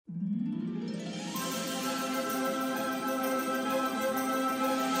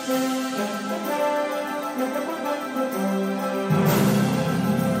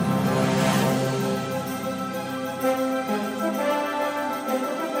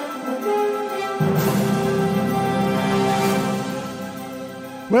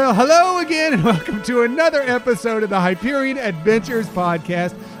Well, hello again, and welcome to another episode of the Hyperion Adventures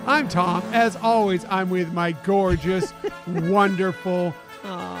Podcast. I'm Tom. As always, I'm with my gorgeous, wonderful,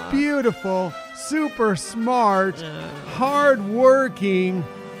 beautiful, super smart, hardworking,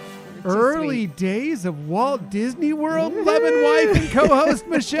 early days of Walt Disney World loving wife and co-host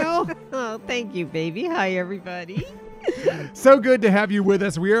Michelle. Oh, thank you, baby. Hi, everybody. So good to have you with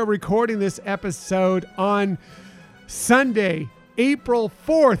us. We are recording this episode on Sunday, April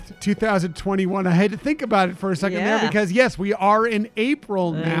 4th, 2021. I had to think about it for a second there because, yes, we are in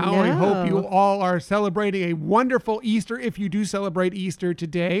April now. I hope you all are celebrating a wonderful Easter if you do celebrate Easter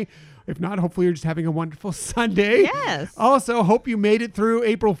today. If not, hopefully you're just having a wonderful Sunday. Yes. Also, hope you made it through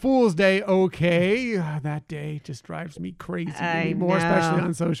April Fool's Day okay. That day just drives me crazy anymore, especially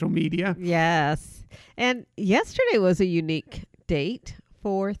on social media. Yes. And yesterday was a unique date.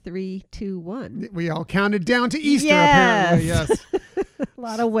 4, 3, 2, 1. We all counted down to Easter, apparently. Yes. A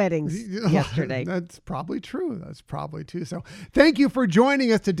lot of weddings yesterday. That's probably true. That's probably true. So thank you for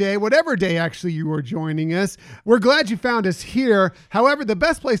joining us today, whatever day actually you are joining us. We're glad you found us here. However, the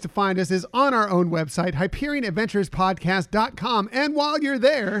best place to find us is on our own website, HyperionAdventuresPodcast.com. And while you're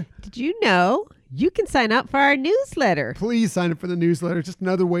there, did you know you can sign up for our newsletter? Please sign up for the newsletter. Just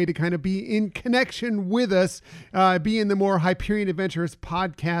another way to kind of be in connection with us, be in the more Hyperion Adventures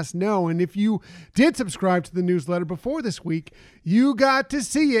podcast know. And if you did subscribe to the newsletter before this week, you got to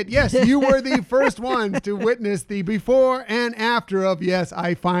see it. Yes, you were the first ones to witness the before and after of, yes,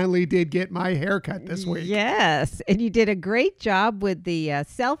 I finally did get my haircut this week. Yes. And you did a great job with the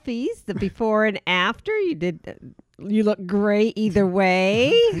selfies, the before and after. You look great either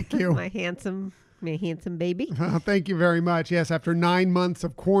way. Thank you. My handsome baby. Thank you very much. Yes, after 9 months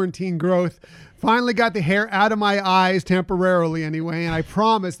of quarantine growth, finally got the hair out of my eyes temporarily anyway. And I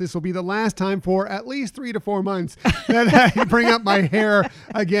promise this will be the last time for at least 3 to 4 months that I bring up my hair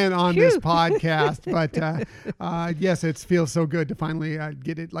again on this podcast. But yes, it feels so good to finally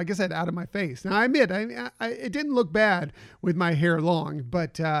get it, like I said, out of my face. Now, I admit, it didn't look bad with my hair long,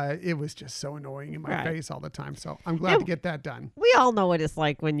 but it was just so annoying in my face all the time. So I'm glad to get that done. We all know what it's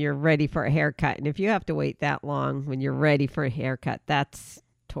like when you're ready for a haircut. And if you have to wait that long when you're ready for a haircut, that's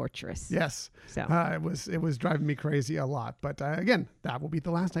torturous. Yes. So it was driving me crazy a lot. But again, that will be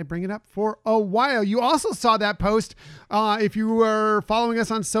the last I bring it up for a while. You also saw that post if you were following us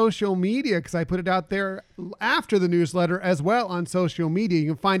on social media, because I put it out there after the newsletter as well on social media. You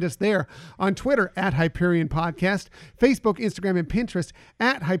can find us there on Twitter at Hyperion Podcast, Facebook, Instagram, and Pinterest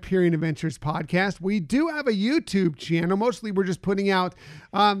at Hyperion Adventures Podcast. We do have a YouTube channel. Mostly we're just putting out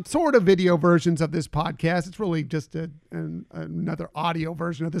sort of video versions of this podcast. It's really just another audio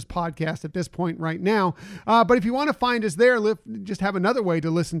version of this podcast at this point right now. But if you want to find us there, just have another way to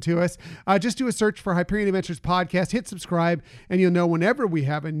listen to us. Just do a search for Hyperion Adventures Podcast, hit subscribe, and you'll know whenever we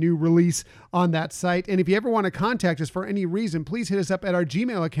have a new release on that site. And if you ever want to contact us for any reason, please hit us up at our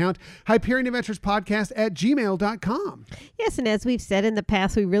Gmail account, HyperionAdventuresPodcast@gmail.com. Yes, and as we've said in the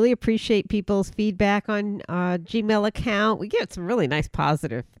past, we really appreciate people's feedback on Gmail account. We get some really nice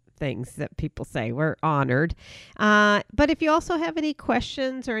positive things that people say. We're honored. But if you also have any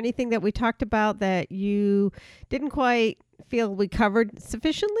questions or anything that we talked about that you didn't quite feel we covered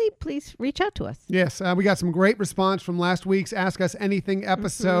sufficiently, please reach out to us. Yes, we got some great response from last week's Ask Us Anything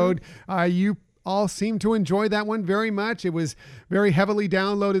episode. You all seem to enjoy that one very much. It was very heavily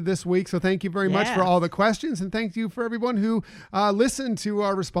downloaded this week. So thank you very much for all the questions. And thank you for everyone who listened to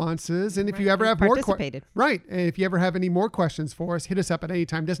our responses. And if you ever have more questions, if you ever have any more questions for us, hit us up at any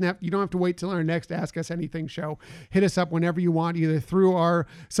time. You don't have to wait till our next Ask Us Anything show. Hit us up whenever you want, either through our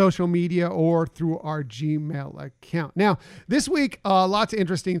social media or through our Gmail account. Now, this week, lots of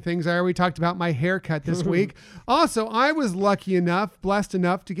interesting things. I already talked about my haircut this week. Also, I was blessed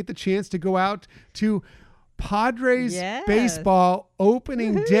enough to get the chance to go out to Padres baseball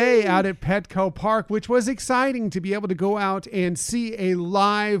opening day out at Petco Park, which was exciting to be able to go out and see a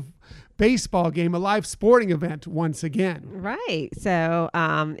live baseball game, a live sporting event once again. Right. So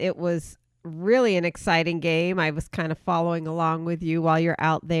it was really an exciting game. I was kind of following along with you while you're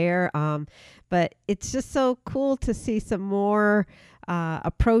out there. But it's just so cool to see some more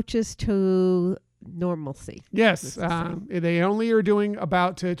approaches to normalcy. Yes. They only are doing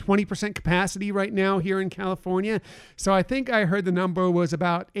about 20% capacity right now here in California. So I think I heard the number was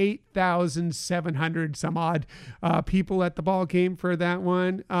about 8,700 some odd people at the ball game for that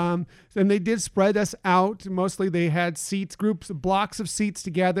one. And they did spread us out. Mostly they had seats, blocks of seats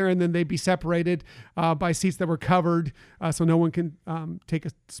together, and then they'd be separated by seats that were covered so no one can take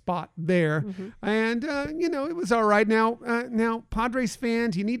a spot there. And, it was all right. Now, Padres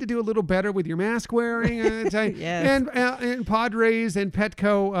fans, you need to do a little better with your mask mask wearing, Yes. and Padres and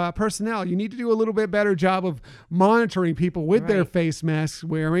Petco personnel. You need to do a little bit better job of monitoring people with their face masks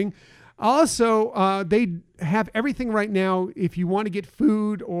wearing. Also, they have everything right now. If you want to get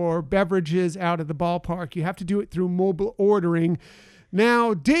food or beverages out of the ballpark, you have to do it through mobile ordering.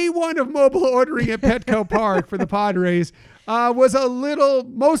 Now, day one of mobile ordering at Petco Park for the Padres was a little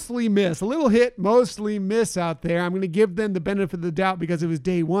hit, mostly miss out there. I'm going to give them the benefit of the doubt because it was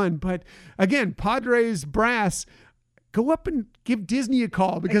day one. But again, Padres brass, go up and give Disney a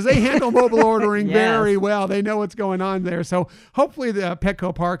call because they handle mobile ordering very well. They know what's going on there. So hopefully the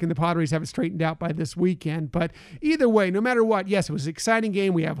Petco Park and the Padres have it straightened out by this weekend. But either way, no matter what, yes, it was an exciting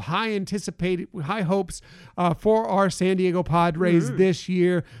game. We have high hopes for our San Diego Padres this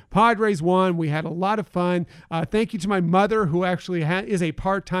year. Padres won. We had a lot of fun. Thank you to my mother, who actually is a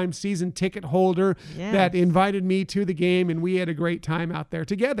part-time season ticket holder that invited me to the game, and we had a great time out there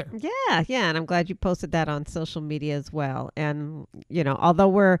together. Yeah, and I'm glad you posted that on social media as well. And, although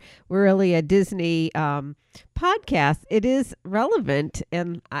we're really a Disney podcast, it is relevant.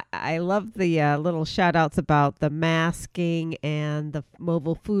 And I love the little shout outs about the masking and the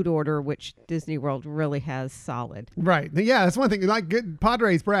mobile food order, which Disney World really has solid. Right. Yeah, that's one thing. Like good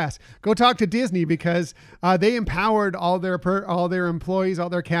Padres brass, go talk to Disney because they empowered all their employees, all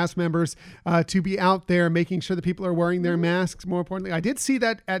their cast members to be out there making sure that people are wearing their masks. More importantly, I did see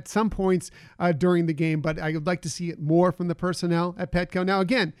that at some points during the game, but I would like to see it more from the personnel at Petco. Now,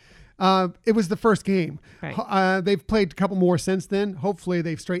 again, it was the first game. Right. They've played a couple more since then. Hopefully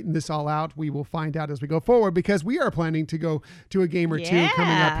they've straightened this all out. We will find out as we go forward because we are planning to go to a game or two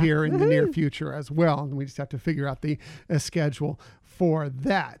coming up here in the near future as well. And we just have to figure out the schedule for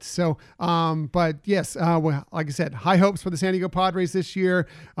that. So, but yes, well, like I said, high hopes for the San Diego Padres this year.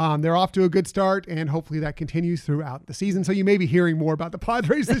 They're off to a good start, and hopefully that continues throughout the season. So you may be hearing more about the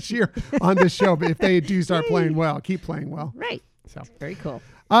Padres this year on this show, but if they do start playing well, keep playing well. Right. So very cool.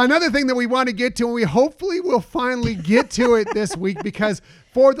 Another thing that we want to get to, and we hopefully will finally get to it this week, because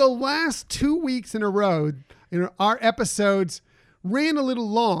for the last 2 weeks in a row, our episodes ran a little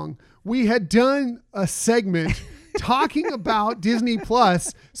long. We had done a segment talking about Disney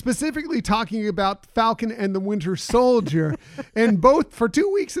Plus, specifically talking about Falcon and the Winter Soldier. And both for 2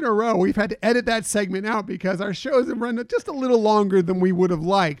 weeks in a row, we've had to edit that segment out because our shows have run just a little longer than we would have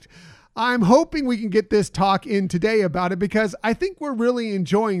liked. I'm hoping we can get this talk in today about it because I think we're really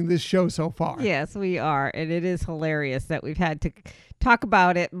enjoying this show so far. Yes, we are. And it is hilarious that we've had to talk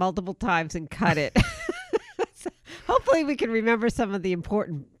about it multiple times and cut it. So hopefully we can remember some of the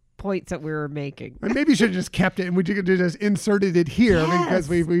important points that we were making. And maybe you should have just kept it and we could have just inserted it here because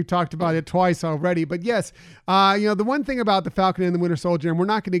we've talked about it twice already. But yes, the one thing about the Falcon and the Winter Soldier, and we're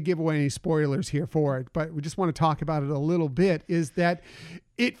not going to give away any spoilers here for it, but we just want to talk about it a little bit, is that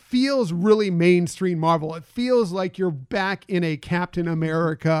it feels really mainstream Marvel. It feels like you're back in a Captain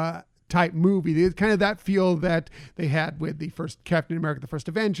America type movie. It's kind of that feel that they had with the first Captain America, the first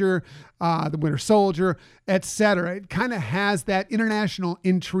Avenger, the Winter Soldier, etc. It kind of has that international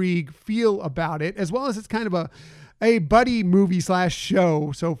intrigue feel about it, as well as it's kind of a buddy movie /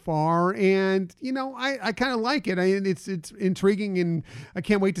 show so far. And, I kind of like it. It's intriguing, and I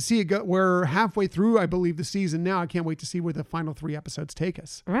can't wait to see it go. We're halfway through, I believe, the season now. I can't wait to see where the final 3 episodes take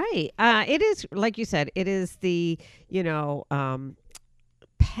us. Right. It is, like you said, it is the,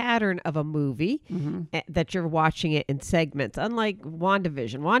 pattern of a movie that you're watching it in segments, unlike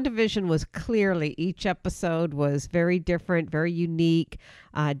WandaVision. WandaVision was clearly, each episode was very different, very unique,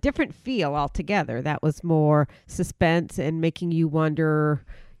 different feel altogether. That was more suspense and making you wonder,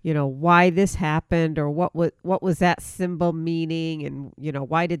 why this happened, or what was that symbol meaning, and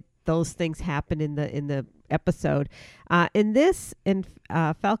why did those things happen in the episode. In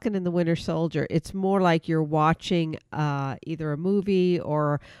Falcon and the Winter Soldier, it's more like you're watching either a movie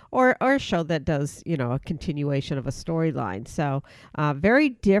or a show that does, a continuation of a storyline. So very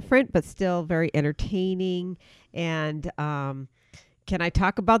different, but still very entertaining. And can I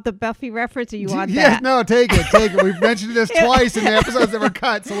talk about the Buffy reference, or you want that? Yes, no, take it. We've mentioned this twice in the episodes that were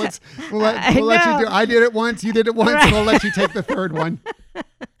cut, so we'll let you do it. I did it once, you did it once, and we'll let you take the third one.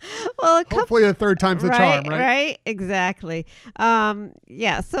 Well, hopefully the third time's the charm, right? Right, exactly.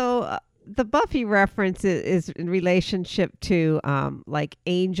 So the Buffy reference is in relationship to like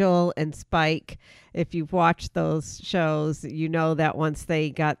Angel and Spike. If you've watched those shows, you know that once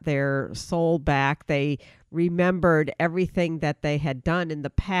they got their soul back, they remembered everything that they had done in the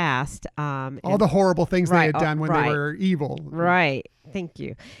past. All the horrible things they had done when they were evil. Right. Thank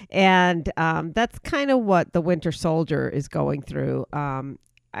you. And that's kind of what the Winter Soldier is going through.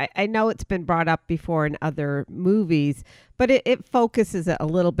 I know it's been brought up before in other movies, but it focuses it a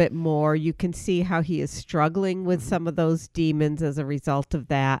little bit more. You can see how he is struggling with some of those demons as a result of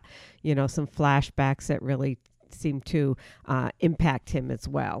that. Some flashbacks that really seem to impact him as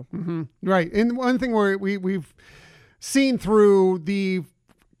well. Mm-hmm. Right. And one thing we've seen through the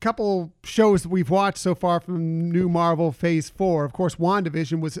couple shows that we've watched so far from new Marvel Phase 4, of course,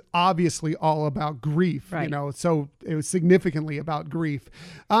 WandaVision was obviously all about grief, right. So it was significantly about grief.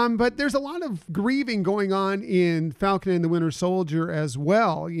 But there's a lot of grieving going on in Falcon and the Winter Soldier as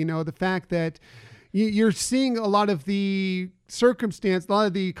well. The fact that you're seeing a lot of the circumstance, a lot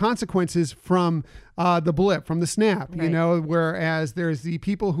of the consequences from the blip, from the snap, right. Whereas there's the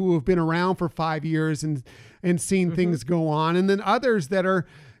people who have been around for 5 years and seen things go on, and then others that are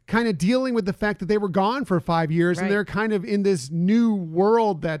kind of dealing with the fact that they were gone for 5 years right. and they're kind of in this new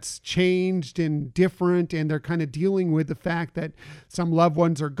world that's changed and different, and they're kind of dealing with the fact that some loved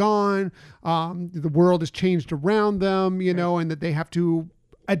ones are gone, the world has changed around them, right. And that they have to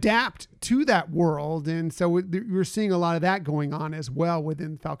adapt to that world. And so we're seeing a lot of that going on as well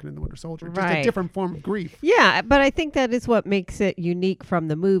within Falcon and the Winter Soldier, just right. a different form of grief. Yeah, but I think that is what makes it unique from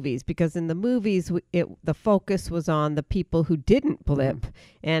the movies, because in the movies, the focus was on the people who didn't blip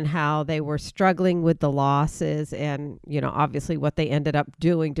and how they were struggling with the losses and, obviously what they ended up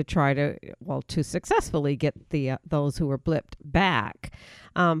doing to try to successfully get those who were blipped back.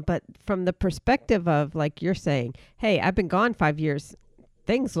 But from the perspective of, like you're saying, hey, I've been gone 5 years,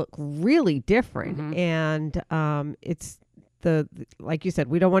 things look really different. And it's like you said,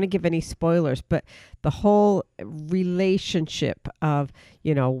 we don't want to give any spoilers, but the whole relationship of,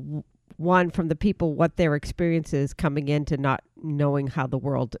 one, from the people, what their experience is coming into not knowing how the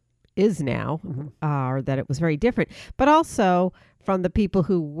world is now, or that it was very different, but also from the people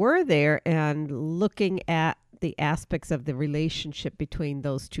who were there and looking at the aspects of the relationship between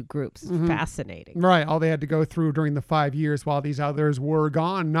those two groups. Fascinating. Right. All they had to go through during the 5 years while these others were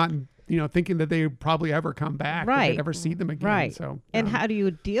gone, not, thinking that they would probably ever come back. Right. That they'd ever see them again. Right. So, and how do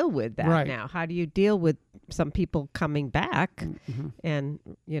you deal with that right. now? How do you deal with some people coming back and,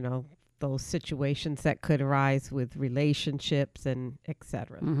 those situations that could arise with relationships and et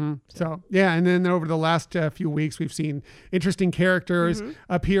cetera. So, yeah. And then over the last few weeks, we've seen interesting characters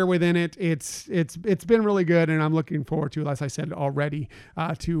appear within it. It's been really good. And I'm looking forward to, as I said already,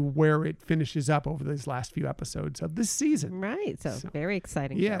 to where it finishes up over these last few episodes of this season. Right. So very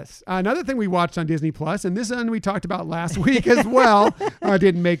exciting. Yes. Another thing we watched on Disney Plus, and this one we talked about last week as well,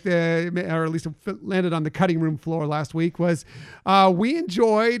 didn't make or at least landed on the cutting room floor last week, was we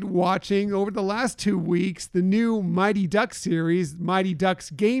enjoyed watching over the last 2 weeks the new Mighty Ducks series, Mighty Ducks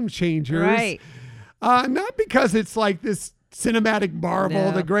Game Changers. Right. Not because it's like this cinematic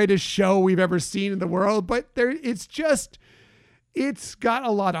marvel, the greatest show we've ever seen in the world, but it's got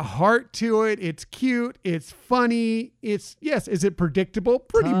a lot of heart to it. It's cute. It's funny. Is it predictable?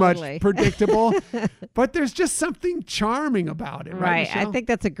 Pretty much predictable. But there's just something charming about it. Right. I think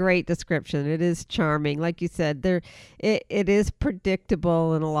that's a great description. It is charming. Like you said, it is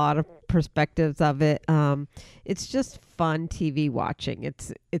predictable in a lot of perspectives of it. It's just fun TV watching.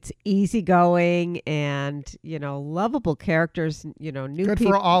 It's easygoing and, lovable characters, new good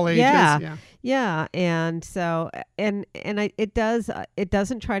people. For all ages. Yeah. And so, it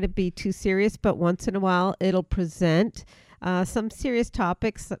doesn't try to be too serious, but once in a while it'll present some serious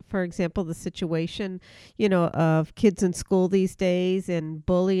topics. For example, the situation, of kids in school these days and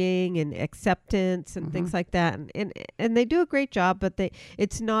bullying and acceptance and things like that. And they do a great job, but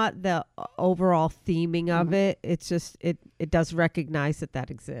it's not the overall theming of it. It's just, it does recognize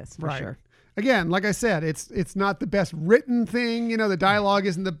that exists for sure. Again, like I said, it's not the best written thing. The dialogue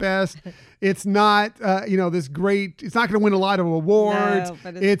isn't the best. It's not, this great. It's not going to win a lot of awards. No,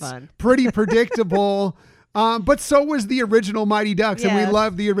 but it's fun. Pretty predictable. But so was the original Mighty Ducks, and we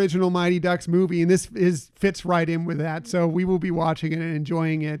love the original Mighty Ducks movie, and this fits right in with that. So we will be watching it and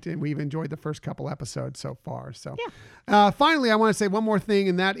enjoying it, and we've enjoyed the first couple episodes so far. So, finally, I want to say one more thing,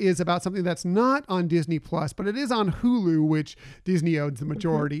 and that is about something that's not on Disney Plus, but it is on Hulu, which Disney owns the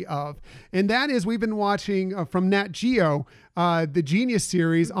majority of, and that is we've been watching from Nat Geo. The Genius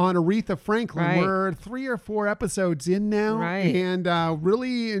series on Aretha Franklin. Right. We're 3 or 4 episodes in now, and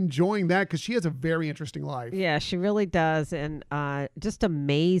really enjoying that because she has a very interesting life. Yeah, she really does, and just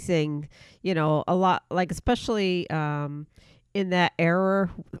amazing. A lot, like especially in that era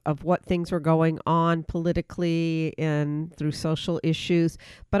of what things were going on politically and through social issues,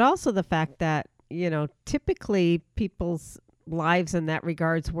 but also the fact that typically people's lives in that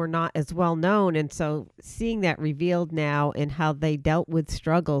regards were not as well known, and so seeing that revealed now and how they dealt with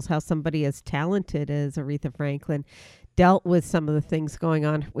struggles, how somebody as talented as Aretha Franklin dealt with some of the things going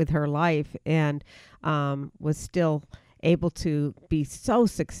on with her life and was still able to be so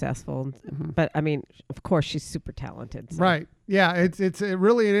successful. But I mean, of course, she's super talented. So. Right. Yeah. It's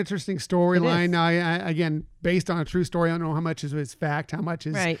really an interesting storyline. I again, based on a true story, I don't know how much is fact, how much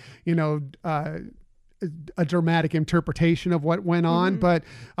is, a dramatic interpretation of what went on, but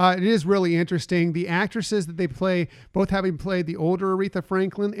it is really interesting. The actresses that they play, both having played the older Aretha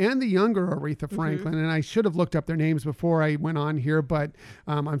Franklin and the younger Aretha Franklin, and I should have looked up their names before I went on here, but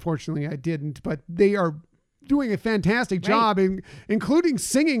unfortunately I didn't. But they are doing a fantastic job, including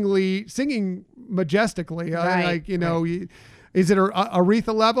singing majestically. Is it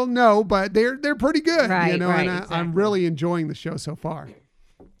Aretha level? No, but they're pretty good. And I'm really enjoying the show so far.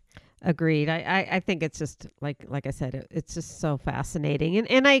 Agreed. I think it's just like I said, it's just so fascinating,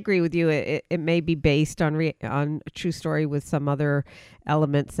 and I agree with you. It may be based on a true story with some other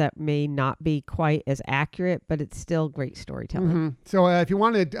elements that may not be quite as accurate, but it's still great storytelling. So if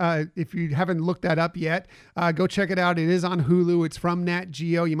you haven't looked that up yet, go check it out. It is on Hulu. It's from Nat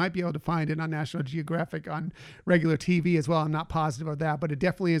Geo. You might be able to find it on National Geographic on regular TV as well. I'm not positive of that, but it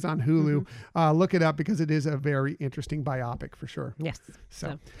definitely is on Hulu. Look it up because it is a very interesting biopic for sure. Yes.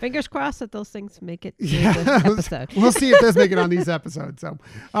 So fingers crossed that those things make it to the episode. We'll see if it does make it on these episodes. So,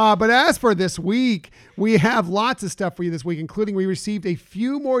 but as for this week, we have lots of stuff for you this week, including we received a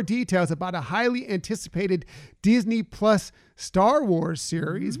few more details about a highly anticipated Disney Plus Star Wars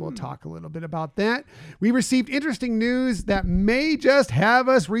series. We'll talk a little bit about that. We received interesting news that may just have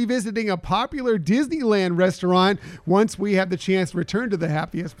us revisiting a popular Disneyland restaurant once we have the chance to return to the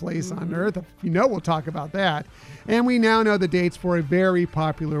happiest place on earth. We'll talk about that. And we now know the dates for a very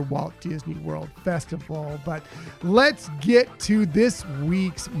popular Walt Disney World Festival. But let's get to this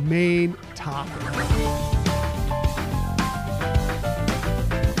week's main topic.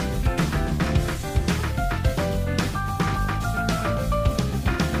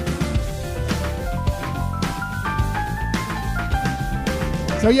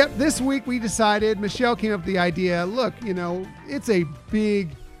 So, this week we decided, Michelle came up with the idea, look, it's a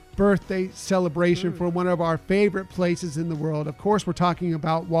big birthday celebration for one of our favorite places in the world. Of course, we're talking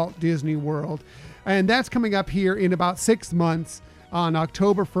about Walt Disney World. And that's coming up here in about 6 months. On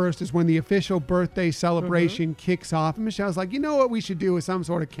October 1st is when the official birthday celebration kicks off. And Michelle's like, what we should do is some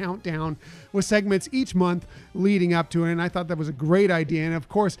sort of countdown with segments each month leading up to it. And I thought that was a great idea. And of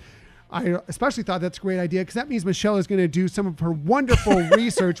course, I especially thought that's a great idea because that means Michelle is going to do some of her wonderful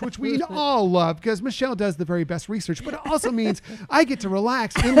research, which we all love because Michelle does the very best research, but it also means I get to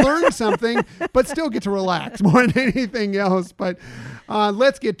relax and learn something, but still get to relax more than anything else. But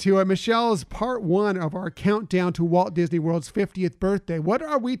let's get to it. Michelle's part one of our countdown to Walt Disney World's 50th birthday. What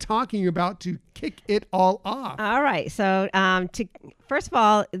are we talking about to kick it all off? All right. So first of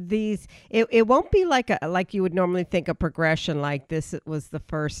all, it won't be like you would normally think a progression like this. It was the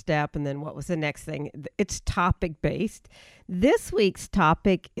first step and then what was the next thing. It's topic based. This week's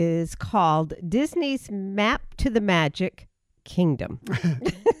topic is called Disney's Map to the Magic Kingdom.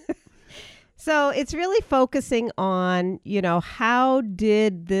 So it's really focusing on, how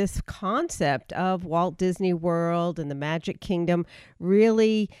did this concept of Walt Disney World and the Magic Kingdom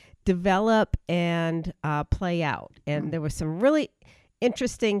really develop and play out? And there were some really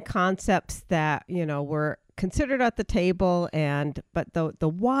interesting concepts that, were considered at the table, but the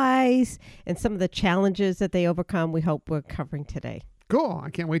whys and some of the challenges that they overcome, we hope we're covering today. Cool. I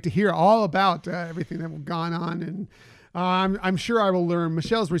can't wait to hear all about everything that have gone on, and I'm sure I will learn.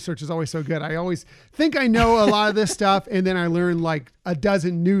 Michelle's research is always so good. I always think I know a lot of this stuff, and then I learn like a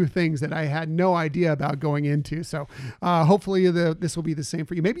dozen new things that I had no idea about going into. So hopefully this will be the same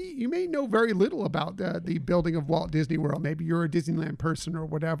for you. Maybe you may know very little about the building of Walt Disney World. Maybe you're a Disneyland person or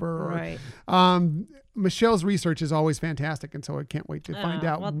whatever. Right. Michelle's research is always fantastic, and so I can't wait to find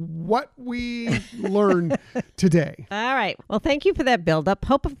out what we learn today. All right. Well, thank you for that build-up.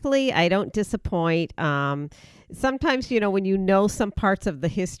 Hopefully I don't disappoint. Sometimes, when you know some parts of the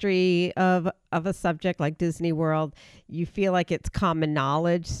history of a subject like Disney World, you feel like it's common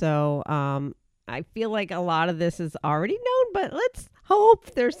knowledge. So I feel like a lot of this is already known, but let's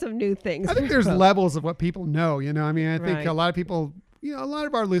hope there's some new things. I think there's levels of what people know. I think a lot of people, a lot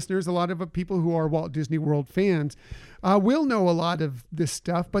of our listeners, a lot of people who are Walt Disney World fans will know a lot of this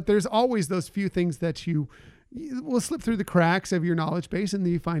stuff, but there's always those few things that you will slip through the cracks of your knowledge base and that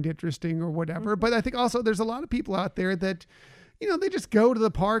you find interesting or whatever. But I think also there's a lot of people out there that, they just go to the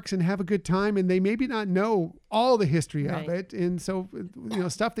parks and have a good time and they maybe not know all the history of it. And so,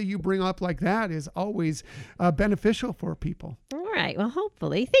 stuff that you bring up like that is always beneficial for people. All right. Well,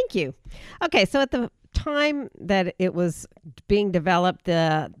 hopefully. Thank you. Okay. So at the time that it was being developed,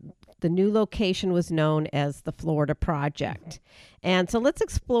 the the new location was known as the Florida Project. And so let's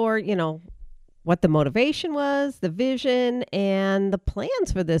explore, what the motivation was, the vision, and the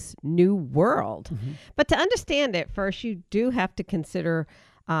plans for this new world. But to understand it, first, you do have to consider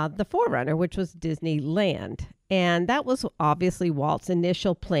the forerunner, which was Disneyland. And that was obviously Walt's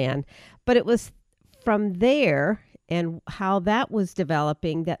initial plan. But it was from there and how that was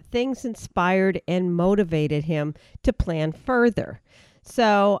developing that things inspired and motivated him to plan further.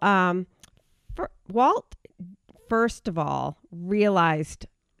 So Walt, first of all, realized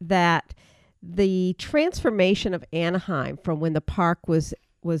that the transformation of Anaheim from when the park was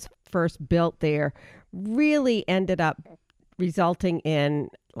first built there really ended up resulting in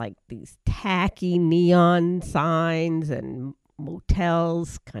like these tacky neon signs and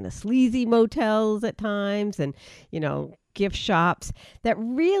motels, kind of sleazy motels at times, and, gift shops that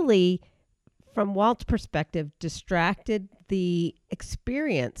really, from Walt's perspective, distracted the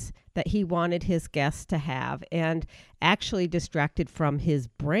experience that he wanted his guests to have and actually distracted from his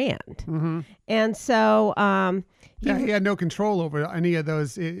brand. And so he had no control over any of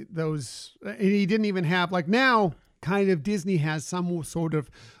those and he didn't even have, like, now kind of Disney has some sort of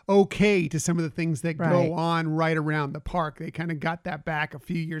okay to some of the things that go on right around the park. They kind of got that back a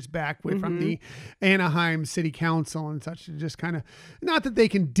few years back from the Anaheim City Council and such, to just kind of, not that they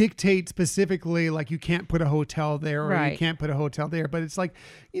can dictate specifically like you can't put a hotel there or you can't put a hotel there, but it's like,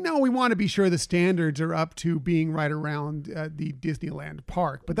 we want to be sure the standards are up to being right around the Disneyland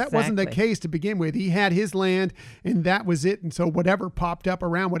park. But that wasn't the case to begin with. He had his land and that was it. And so whatever popped up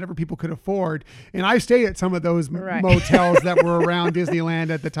around, whatever people could afford. And I stayed at some of those motels that were around Disneyland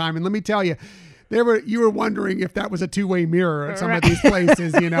at the time. And let me tell you, you were wondering if that was a two-way mirror at some of these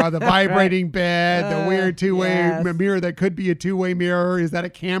places, the vibrating bed, the weird two-way mirror that could be a two-way mirror. Is that a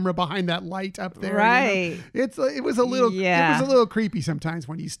camera behind that light up there? Right. It was a little creepy sometimes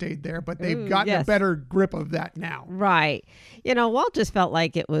when you stayed there, but they've gotten a better grip of that now. Right. Walt just felt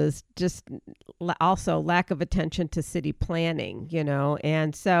like it was just also lack of attention to city planning,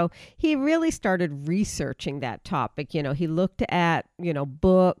 and so he really started researching that topic. He looked at,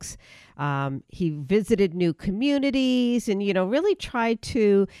 books. He visited new communities and, really tried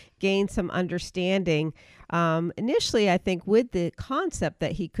to gain some understanding. Initially, I think with the concept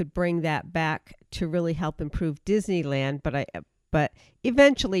that he could bring that back to really help improve Disneyland, but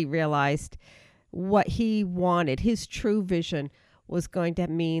eventually realized what he wanted, his true vision, was going to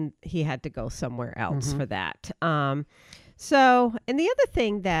mean he had to go somewhere else for that. And the other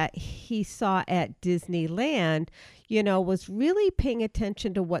thing that he saw at Disneyland, was really paying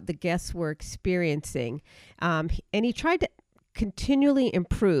attention to what the guests were experiencing. And he tried to continually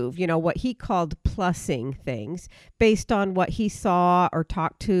improve, what he called plussing things based on what he saw or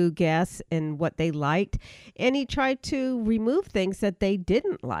talked to guests and what they liked. And he tried to remove things that they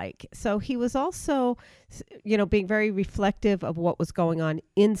didn't like. So he was also, being very reflective of what was going on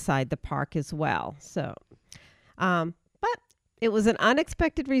inside the park as well. So, but it was an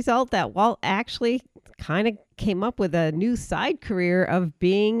unexpected result that Walt actually kind of came up with a new side career of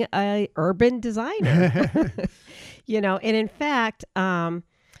being an urban designer. And in fact,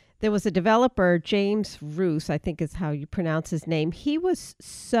 there was a developer, James Roos, I think is how you pronounce his name. He was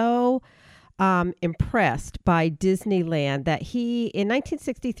so impressed by Disneyland that in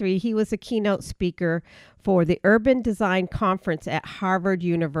 1963, he was a keynote speaker for the Urban Design Conference at Harvard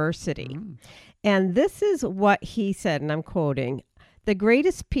University. And this is what he said, and I'm quoting, "The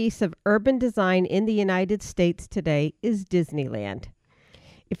greatest piece of urban design in the United States today is Disneyland.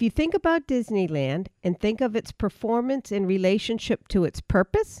 If you think about Disneyland and think of its performance in relationship to its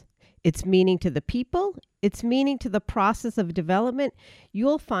purpose, its meaning to the people, its meaning to the process of development,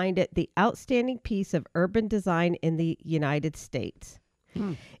 you'll find it the outstanding piece of urban design in the United States.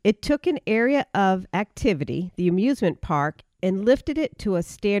 It took an area of activity, the amusement park, and lifted it to a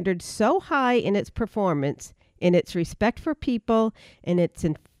standard so high in its performance, in its respect for people, and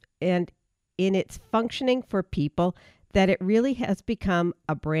in its functioning for people, that it really has become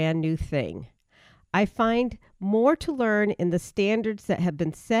a brand new thing. I find more to learn in the standards that have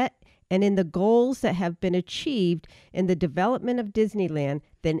been set and in the goals that have been achieved in the development of Disneyland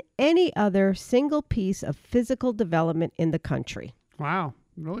than any other single piece of physical development in the country." Wow.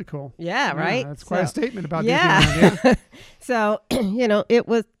 Really cool. Yeah, right? That's quite a statement about Disneyland. Yeah. So, it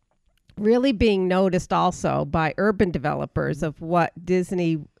was really being noticed also by urban developers of what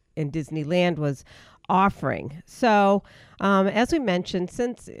Disney and Disneyland was offering. So, as we mentioned,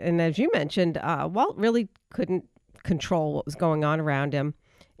 and as you mentioned, Walt really couldn't control what was going on around him.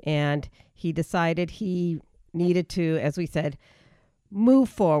 And he decided he needed to, as we said, move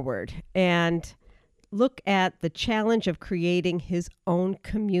forward and look at the challenge of creating his own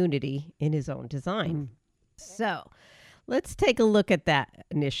community in his own design. So let's take a look at that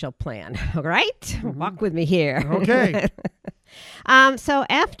initial plan. All right? Walk with me here. Okay. So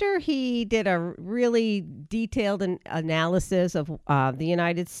after he did a really detailed analysis of the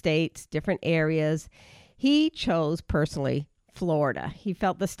United States, different areas, he chose personally Florida. He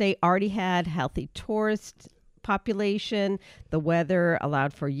felt the state already had healthy tourist population. The weather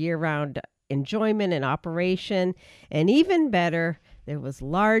allowed for year-round enjoyment and operation. And even better, there was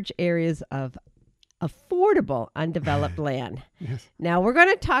large areas of affordable undeveloped land. Yes. Now, we're going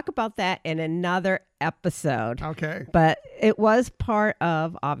to talk about that in another episode. Okay. But it was part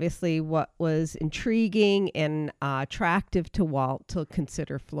of, obviously, what was intriguing and attractive to Walt to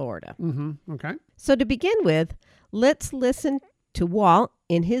consider Florida. Okay. So to begin with, let's listen to Walt,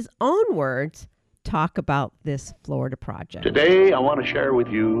 in his own words, talk about this Florida project. Today, I want to share with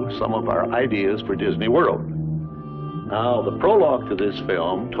you some of our ideas for Disney World. Now, the prologue to this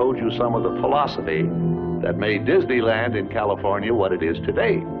film told you some of the philosophy that made Disneyland in California what it is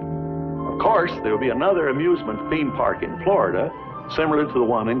today. Of course, there will be another amusement theme park in Florida, similar to the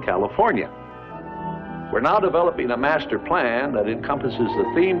one in California. We're now developing a master plan that encompasses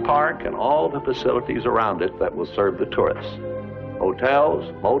the theme park and all the facilities around it that will serve the tourists.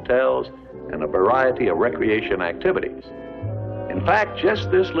 Hotels, motels, and a variety of recreation activities. In fact,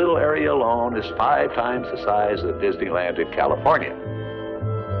 just this little area alone is 5 times the size of Disneyland in California.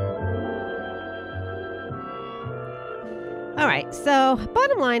 All right, so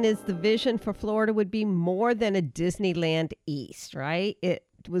bottom line is the vision for Florida would be more than a Disneyland East, right? It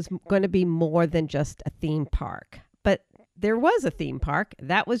was going to be more than just a theme park. But there was a theme park.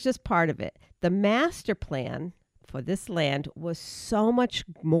 That was just part of it. The master plan for this land was so much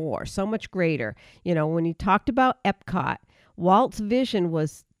more, so much greater. You know, when you talked about Epcot, Walt's vision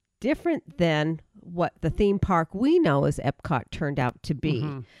was different than what the theme park we know as Epcot turned out to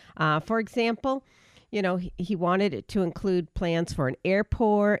be. For example, you know, he wanted it to include plans for an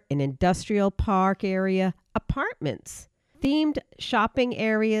airport, an industrial park area, apartments, themed shopping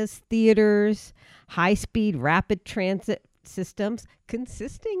areas, theaters, high-speed rapid transit systems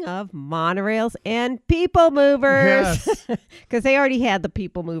consisting of monorails and people movers. Yes. Because they already had the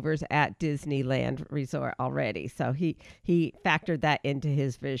people movers at Disneyland Resort already. So he factored that into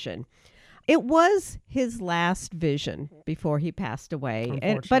his vision. It was his last vision before he passed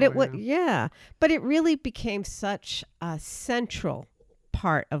away. But it really became such a central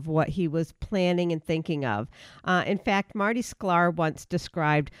part of what he was planning and thinking of. In fact, Marty Sklar once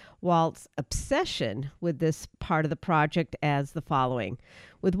described Walt's obsession with this part of the project as the following.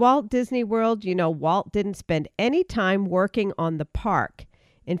 With Walt Disney World, you know, Walt didn't spend any time working on the park.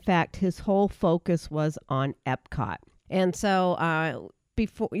 In fact, his whole focus was on Epcot. And so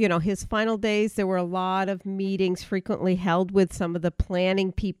before, you know, his final days, there were a lot of meetings frequently held with some of the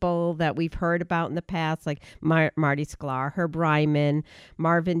planning people that we've heard about in the past, like Marty Sklar, Herb Ryman,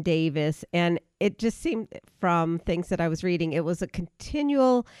 Marvin Davis. And it just seemed, from things that I was reading, it was a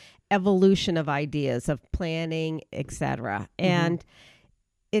continual evolution of ideas, of planning, etc. And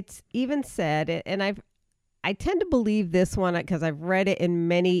it's even said, and I tend to believe this one because I've read it in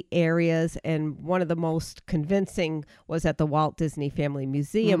many areas, and one of the most convincing was at the Walt Disney Family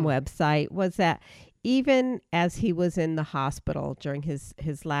Museum website, was that even as he was in the hospital during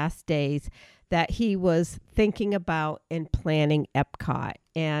his last days, that he was thinking about and planning Epcot.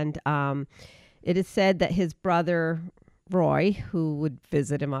 And it is said that his brother, Roy, who would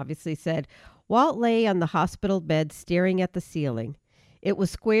visit him, obviously said, Walt lay on the hospital bed staring at the ceiling. It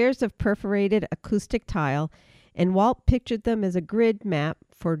was squares of perforated acoustic tile, and Walt pictured them as a grid map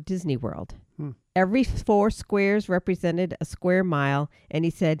for Disney World. Every 4 squares represented a square mile, and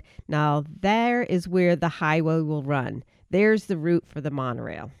he said, now there is where the highway will run. There's the route for the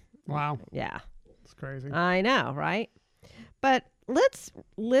monorail. Wow. Yeah. It's crazy. I know, right? But let's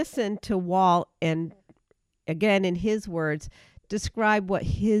listen to Walt, and again, in his words, describe what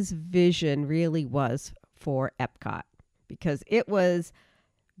his vision really was for Epcot. Because it was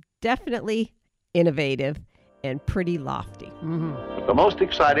definitely innovative and pretty lofty. But the most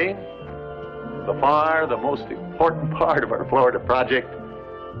exciting, the most important part of our Florida project,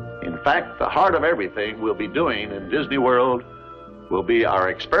 in fact, the heart of everything we'll be doing in Disney World, will be our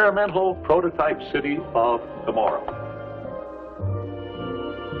experimental prototype city of tomorrow.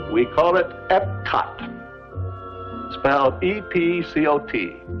 We call it Epcot, spelled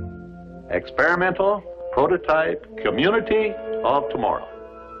E-P-C-O-T, experimental prototype community of tomorrow.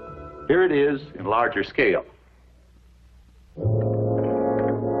 Here it is in larger scale.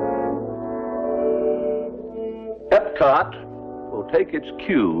 Epcot will will take its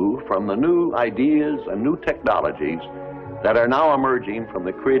cue from the new ideas and new technologies that are now emerging from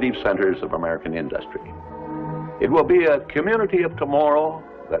the creative centers of American industry. It will be a community of tomorrow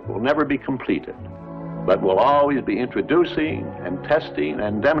that will never be completed, but will always be introducing and testing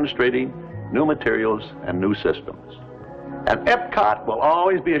and demonstrating new materials and new systems. And Epcot will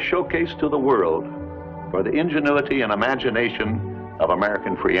always be a showcase to the world for the ingenuity and imagination of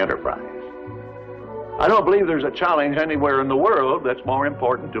American free enterprise. I don't believe there's a challenge anywhere in the world that's more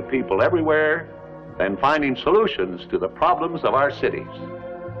important to people everywhere than finding solutions to the problems of our cities.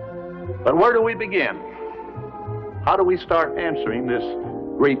 But where do we begin? How do we start answering this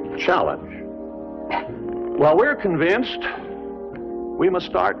great challenge? Well, we're convinced we must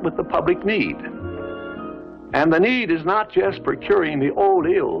start with the public need. And the need is not just for curing the old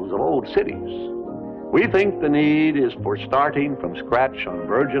ills of old cities. We think the need is for starting from scratch on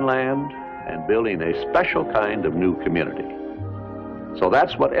virgin land and building a special kind of new community. So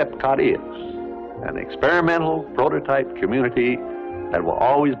that's what Epcot is, an experimental prototype community that will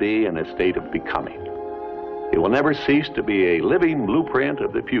always be in a state of becoming. It will never cease to be a living blueprint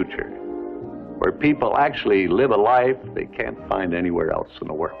of the future, where people actually live a life they can't find anywhere else in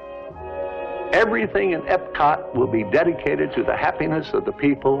the world. Everything in Epcot will be dedicated to the happiness of the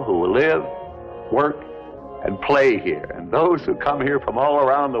people who will live, work, and play here, and those who come here from all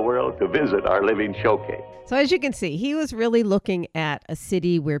around the world to visit our living showcase. So as you can see, he was really looking at a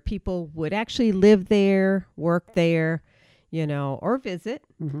city where people would actually live there, work there, or visit.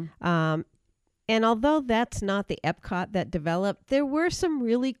 Mm-hmm. And although that's not the Epcot that developed, there were some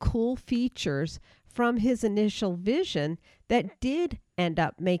really cool features from his initial vision that did end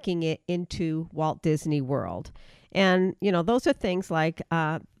up making it into Walt Disney World. And, those are things like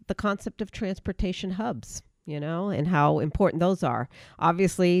the concept of transportation hubs, and how important those are.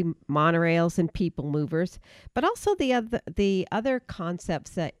 Obviously, monorails and people movers, but also the other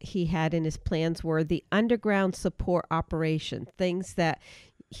concepts that he had in his plans were the underground support operation, things that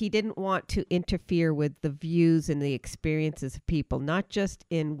he didn't want to interfere with the views and the experiences of people, not just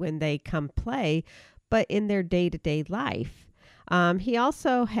in when they come play, but in their day-to-day life. He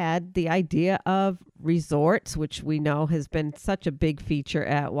also had the idea of resorts, which we know has been such a big feature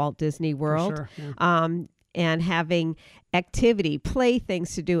at Walt Disney World. For sure, yeah. And having activity, play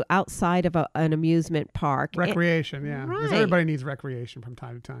things to do outside of an amusement park. Recreation, yeah. Right. Because everybody needs recreation from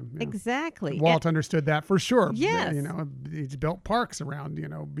time to time. Yeah. Exactly. Walt understood that for sure. Yes. He's built parks around,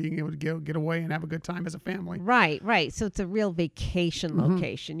 being able to get away and have a good time as a family. Right. So it's a real vacation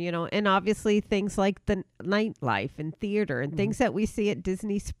location, and obviously things like the nightlife and theater and things that we see at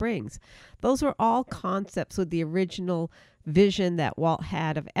Disney Springs. Those were all concepts with the original vision that Walt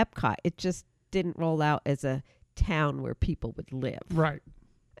had of Epcot. It just didn't roll out as a town where people would live. Right.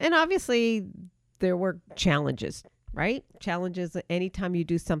 And obviously there were challenges, right? Challenges anytime you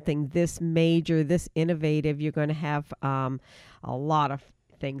do something this major, this innovative, you're going to have a lot of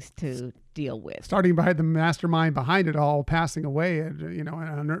things to deal with. Starting by the mastermind behind it all passing away at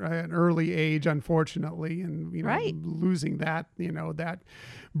an early age, unfortunately, and losing that that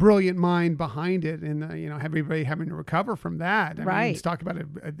brilliant mind behind it, and everybody having to recover from that. I mean, let's talk about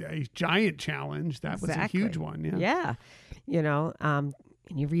a giant challenge. That was a huge one. Yeah.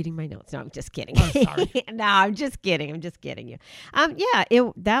 And you're reading my notes. No, I'm just kidding. Oh, sorry. No, I'm just kidding. I'm just kidding you.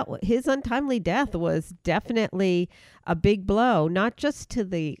 His untimely death was definitely a big blow, not just to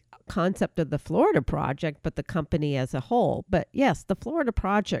the concept of the Florida Project, but the company as a whole. But yes, the Florida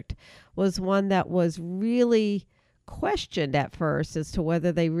Project was one that was really questioned at first as to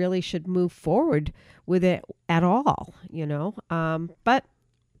whether they really should move forward with it at all, But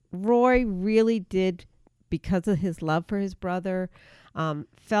Roy really did, because of his love for his brother,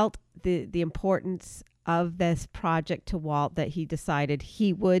 felt the importance of this project to Walt, that he decided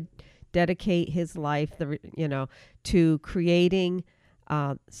he would dedicate his life, to creating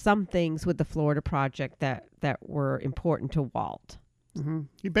some things with the Florida Project that were important to Walt. Mm-hmm.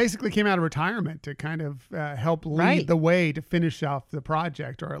 He basically came out of retirement to kind of help lead the way to finish off the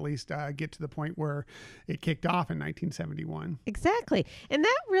project, or at least get to the point where it kicked off in 1971. Exactly. And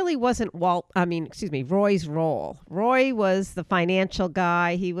that really wasn't Roy's role. Roy was the financial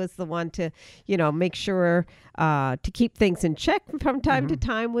guy. He was the one to, make sure to keep things in check from time to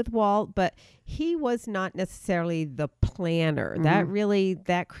time with Walt, but he was not necessarily the planner.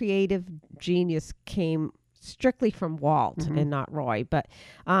 That creative genius came strictly from Walt and not Roy. But,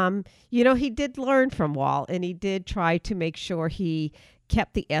 he did learn from Walt, and he did try to make sure he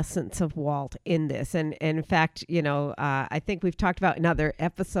kept the essence of Walt in this. And in fact, I think we've talked about in other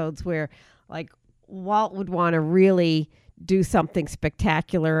episodes where Walt would want to really do something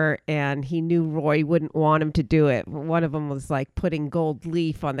spectacular, and he knew Roy wouldn't want him to do it. One of them was like putting gold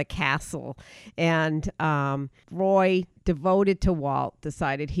leaf on the castle, and Roy, devoted to Walt,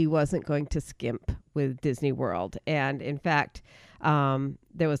 decided he wasn't going to skimp with Disney World. And in fact,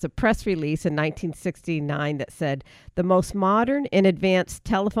 there was a press release in 1969 that said the most modern and advanced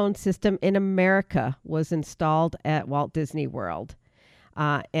telephone system in America was installed at Walt Disney World.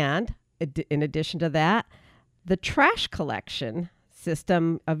 And in addition to that, the trash collection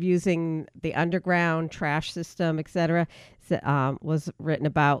system of using the underground trash system, etc., was written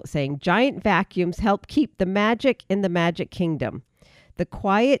about, saying giant vacuums help keep the magic in the Magic Kingdom. The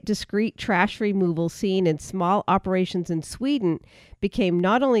quiet, discreet trash removal seen in small operations in Sweden became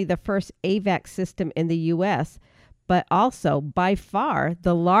not only the first AVAC system in the U.S., but also by far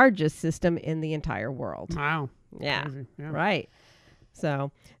the largest system in the entire world. Wow. Yeah. Right.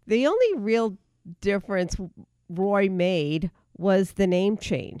 So the only real difference Roy made was the name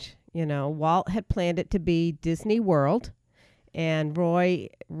change. You know, Walt had planned it to be Disney World, and Roy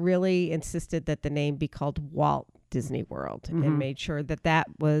really insisted that the name be called Walt Disney World, and made sure that that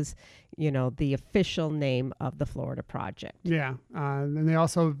was, you know, the official name of the Florida project. Yeah. And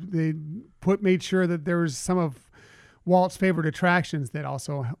they made sure that there was some of Walt's favorite attractions that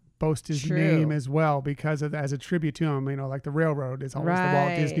also boast his name as well, because as a tribute to him, you know, like the railroad is always the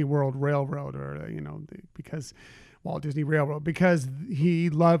Walt Disney World Railroad, or, you know, because Walt Disney Railroad, because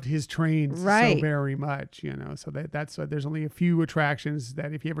he loved his trains so very much, you know. So that's there's only a few attractions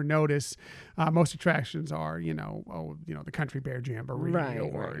that, if you ever notice, most attractions are, the Country Bear Jamboree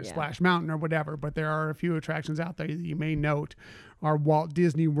or Splash Mountain or whatever. But there are a few attractions out there that you may note are Walt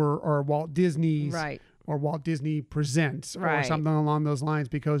Disney or Walt Disney's. Or Walt Disney Presents, or something along those lines,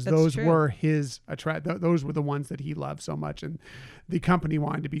 because those were his those were the ones that he loved so much, and the company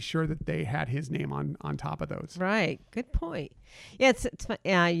wanted to be sure that they had his name on top of those. Right. Good point. Yeah,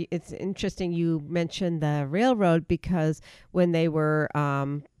 it's interesting you mentioned the railroad, because when they were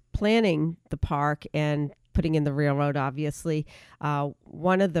planning the park and putting in the railroad, obviously,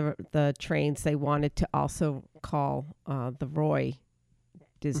 one of the trains they wanted to also call the Roy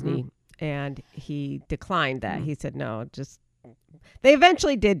Disney. And he declined that. He said, no, they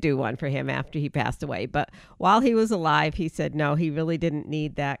eventually did do one for him after he passed away. But while he was alive, he said, no, he really didn't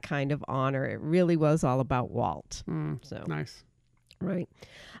need that kind of honor. It really was all about Walt. So nice. Right.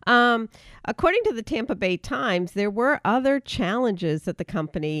 According to the Tampa Bay Times, there were other challenges that the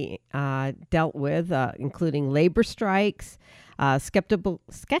company dealt with, including labor strikes, skeptical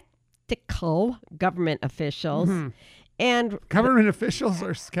government officials. And government officials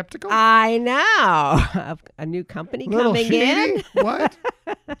are skeptical? I know. A new company coming shady? in. What?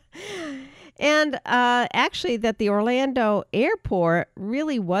 And actually, that the Orlando airport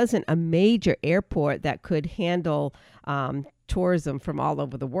really wasn't a major airport that could handle tourism from all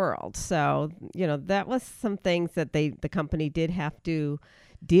over the world. So, you know, that was some things that the company did have to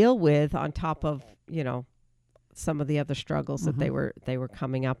deal with, on top of, you know, some of the other struggles that they were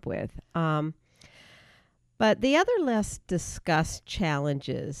coming up with. But the other less discussed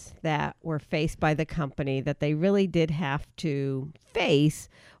challenges that were faced by the company that they really did have to face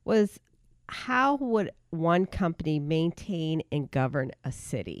was, how would one company maintain and govern a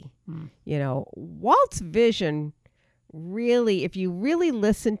city? You know, Walt's vision really, if you really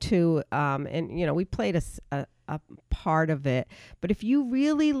listen to, and, you know, we played a part of it, but if you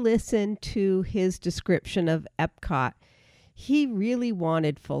really listen to his description of Epcot, he really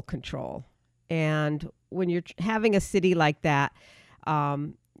wanted full control. And when you're having a city like that,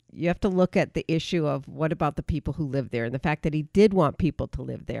 you have to look at the issue of what about the people who live there, and the fact that he did want people to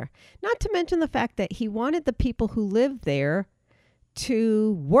live there. Not to mention the fact that he wanted the people who live there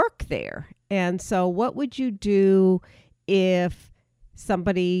to work there. And so what would you do if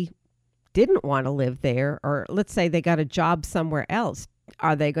somebody didn't want to live there, or let's say they got a job somewhere else?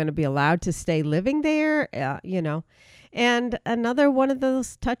 Are they going to be allowed to stay living there? You know. And another one of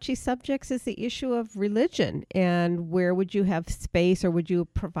those touchy subjects is the issue of religion, and where would you have space, or would you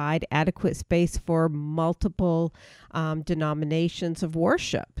provide adequate space for multiple denominations of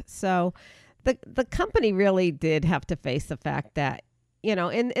worship? So the company really did have to face the fact that, you know,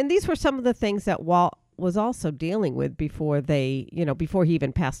 and these were some of the things that Walt was also dealing with before he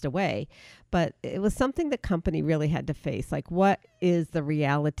even passed away. But it was something the company really had to face. Like, what is the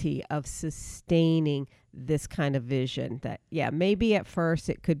reality of sustaining this kind of vision? That, yeah, maybe at first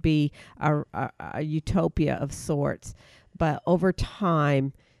it could be a utopia of sorts, but over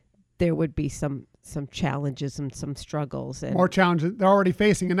time there would be some some challenges and some struggles. And more challenges. They're already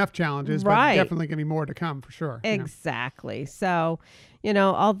facing enough challenges, right. but definitely going to be more to come for sure. Exactly. So,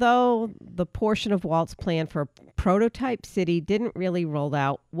 although the portion of Walt's plan for a prototype city didn't really roll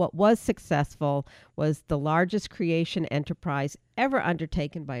out, what was successful was the largest creation enterprise ever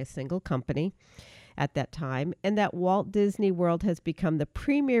undertaken by a single company at that time, and that Walt Disney World has become the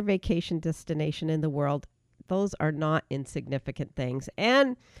premier vacation destination in the world. Those are not insignificant things.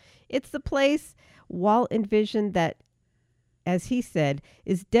 And it's the place Walt envisioned that, as he said,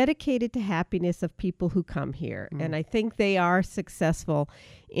 is dedicated to happiness of people who come here. And I think they are successful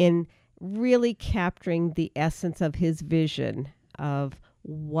in really capturing the essence of his vision of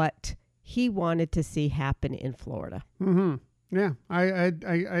what he wanted to see happen in Florida. Mm-hmm. Yeah, I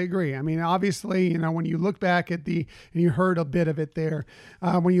agree. I mean, obviously, when you look back at and you heard a bit of it there,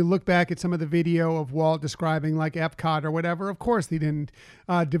 when you look back at some of the video of Walt describing like Epcot or whatever, of course he didn't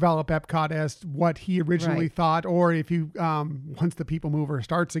develop Epcot as what he originally thought. Or if you, once the People Mover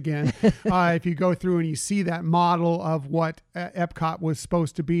starts again, if you go through and you see that model of what Epcot was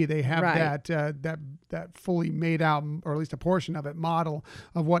supposed to be, they have that fully made out, or at least a portion of it, model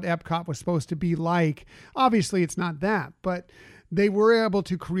of what Epcot was supposed to be like. Obviously, it's not that, but they were able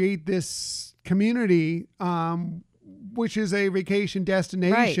to create this community, which is a vacation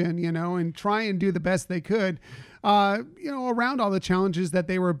destination, and try and do the best they could, around all the challenges that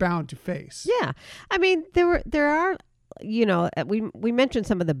they were bound to face. Yeah. I mean, there are, we mentioned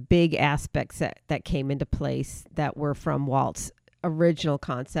some of the big aspects that came into place that were from Walt's original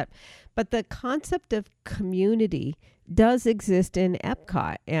concept, but the concept of community does exist in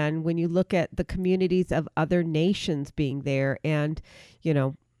Epcot. And when you look at the communities of other nations being there, and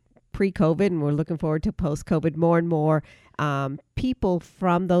pre-COVID, and we're looking forward to post-COVID, more and more people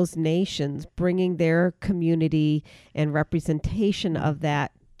from those nations bringing their community and representation of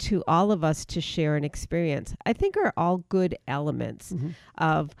that to all of us to share an experience, I think are all good elements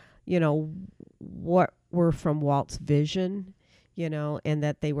of what were from Walt's vision, and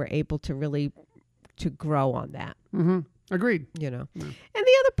that they were able to really to grow on that. Agreed. And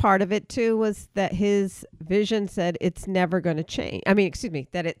the other part of it too was that his vision said it's never going to change.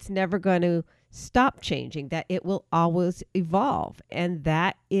 That it's never going to stop changing, that it will always evolve. And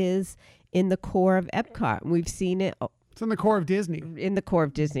that is in the core of Epcot. And we've seen it. It's in the core of Disney. In the core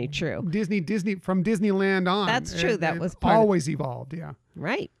of Disney, true. Disney from Disneyland on. That's true. That was always evolved. Yeah.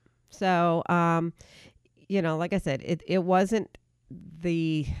 Right. So, like I said, it wasn't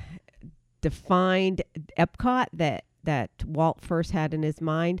the defined Epcot that Walt first had in his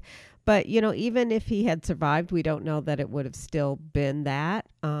mind. But, even if he had survived, we don't know that it would have still been that.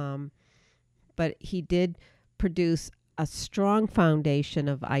 But he did produce a strong foundation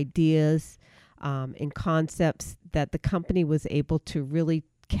of ideas and concepts that the company was able to really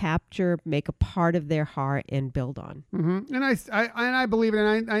capture, make a part of their heart, and build on. And I believe it.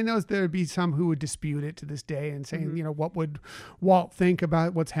 And I know there would be some who would dispute it to this day and saying, what would Walt think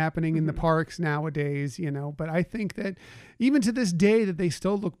about what's happening in the parks nowadays, But I think that even to this day that they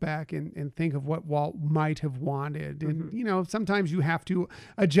still look back and think of what Walt might have wanted. And, sometimes you have to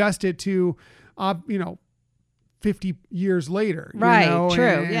adjust it to, 50 years later, true,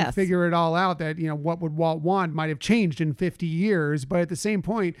 and yes. figure it all out that, what would Walt want might have changed in 50 years. But at the same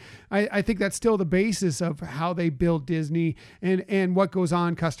point, I think that's still the basis of how they build Disney and what goes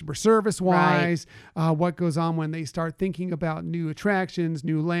on customer service wise, what goes on when they start thinking about new attractions,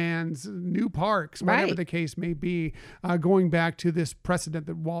 new lands, new parks, whatever the case may be, going back to this precedent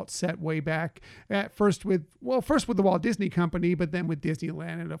that Walt set way back at first with the Walt Disney Company, but then with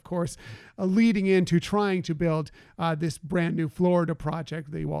Disneyland. And of course, leading into trying to build this brand new Florida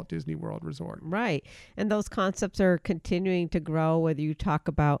project, the Walt Disney World Resort. Right. And those concepts are continuing to grow, whether you talk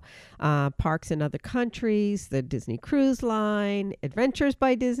about parks in other countries, the Disney Cruise Line, Adventures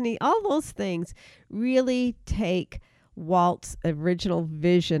by Disney, all those things really take Walt's original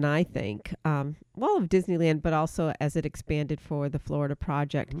vision, I think, of Disneyland, but also as it expanded for the Florida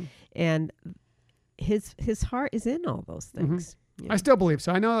project. And his heart is in all those things. I still believe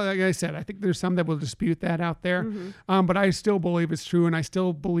so. I know, like I said, I think there's some that will dispute that out there, but I still believe it's true. And I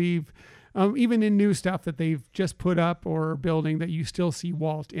still believe, even in new stuff that they've just put up or building, that you still see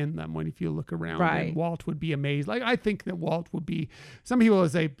Walt in them if you look around. Right. And Walt would be amazed. Like, I think that Walt would be, some people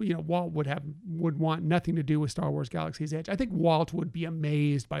would say, Walt would want nothing to do with Star Wars Galaxy's Edge. I think Walt would be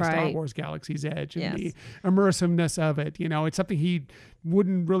amazed by Star Wars Galaxy's Edge and the immersiveness of it. It's something he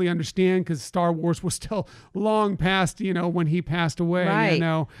wouldn't really understand because Star Wars was still long past, when he passed away,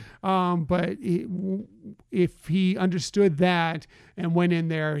 but if he understood that and went in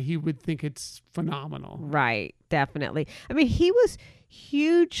there, he would think it's phenomenal. Right. Definitely. I mean, he was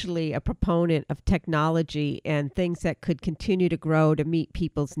hugely a proponent of technology and things that could continue to grow to meet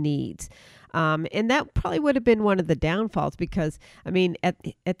people's needs. And that probably would have been one of the downfalls because, I mean,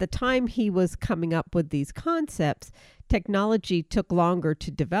 at the time he was coming up with these concepts, technology took longer to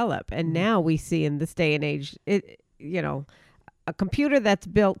develop. And now we see in this day and age, a computer that's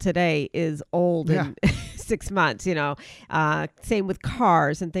built today is old in 6 months, same with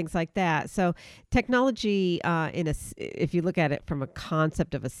cars and things like that. So technology, if you look at it from a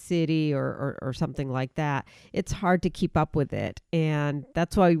concept of a city or something like that, it's hard to keep up with it. And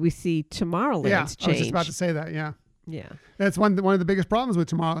that's why we see Tomorrowland's change. I was just about to say that. Yeah. Yeah. That's one of the biggest problems with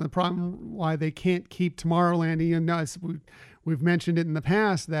Tomorrowland. The problem why they can't keep Tomorrowland. We've mentioned it in the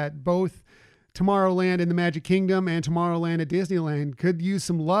past that both Tomorrowland in the Magic Kingdom and Tomorrowland at Disneyland could use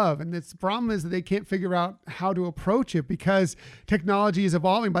some love. And the problem is that they can't figure out how to approach it because technology is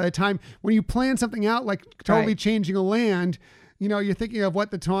evolving. By the time when you plan something out, like totally changing a land, you're thinking of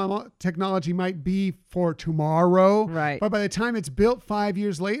what the technology might be for tomorrow. Right. But by the time it's built 5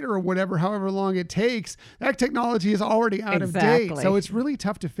 years later or however long it takes, that technology is already out of date. So it's really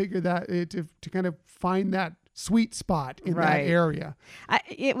tough to figure that, to kind of find that sweet spot in that area.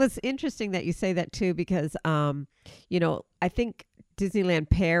 It was interesting that you say that too, because, I think Disneyland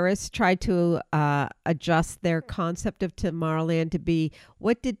Paris tried to adjust their concept of Tomorrowland to be,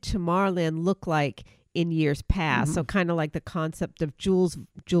 what did Tomorrowland look like in years past? Mm-hmm. So kind of like the concept of Jules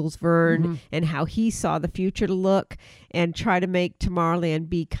Verne and how he saw the future to look, and try to make Tomorrowland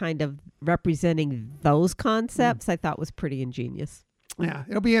be kind of representing those concepts. I thought was pretty ingenious. Yeah,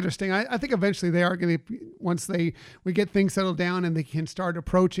 it'll be interesting. I think eventually they are going to, once we get things settled down and they can start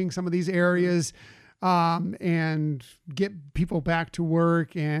approaching some of these areas and get people back to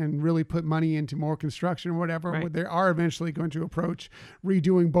work and really put money into more construction or whatever, they are eventually going to approach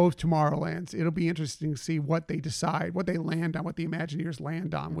redoing both Tomorrowlands. It'll be interesting to see what they decide, what they land on, what the Imagineers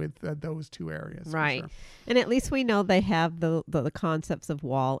land on with those two areas. Right. Sure. And at least we know they have the concepts of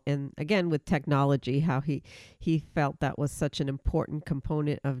Walt, and again with technology, how he felt that was such an important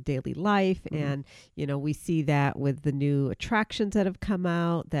component of daily life. And, we see that with the new attractions that have come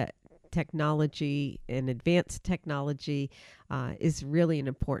out, that technology and advanced technology is really an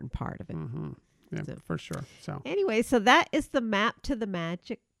important part of it. Mm-hmm. Yeah, so, for sure. So anyway, so that is the map to the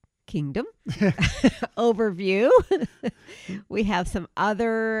Magic Kingdom overview. We have some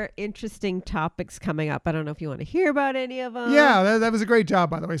other interesting topics coming up. I don't know if you want to hear about any of them. Yeah, that was a great job,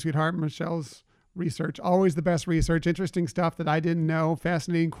 by the way, sweetheart. Michelle's research, always the best research, interesting stuff that I didn't know,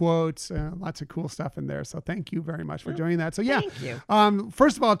 fascinating quotes, lots of cool stuff in there. So thank you very much for joining that. So thank you.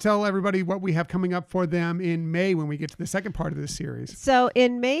 First of all, tell everybody what we have coming up for them in May when we get to the second part of this series. So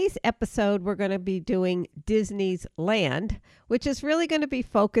in May's episode, we're going to be doing Disney's Land, which is really going to be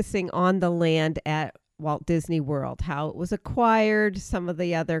focusing on the land at Walt Disney World, how it was acquired, some of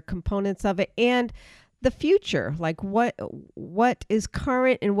the other components of it, and the future, like what is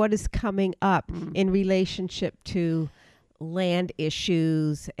current and what is coming up in relationship to land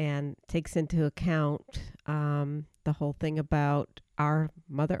issues, and takes into account the whole thing about our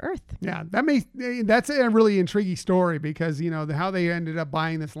Mother Earth. Yeah, that's a really intriguing story because, how they ended up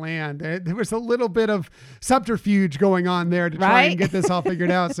buying this land. There was a little bit of subterfuge going on there to try and get this all figured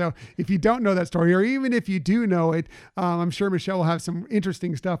out. So if you don't know that story, or even if you do know it, I'm sure Michelle will have some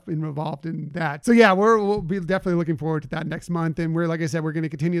interesting stuff involved in that. So yeah, we'll be definitely looking forward to that next month. And like I said, we're going to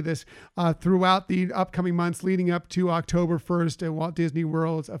continue this throughout the upcoming months leading up to October 1st at Walt Disney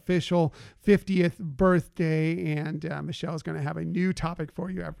World's official 50th birthday. And Michelle's going to have a new topic for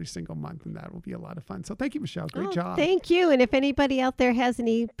you every single month, and that will be a lot of fun. So thank you, Michelle. Great job. Thank you. And if anybody out there has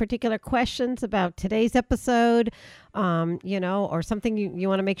any particular questions about today's episode, or something you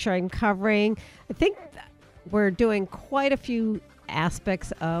want to make sure I'm covering, I think we're doing quite a few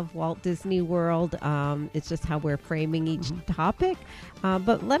aspects of Walt Disney World. It's just how we're framing each topic.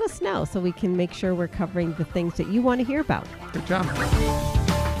 But let us know so we can make sure we're covering the things that you want to hear about. Good job.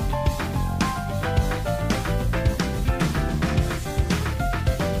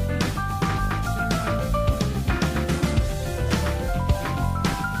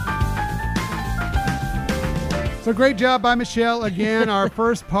 So great job by Michelle. Again, our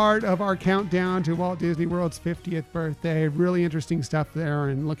first part of our countdown to Walt Disney World's 50th birthday. Really interesting stuff there,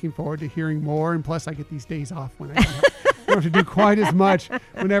 and looking forward to hearing more. And plus, I get these days off when I don't have to do quite as much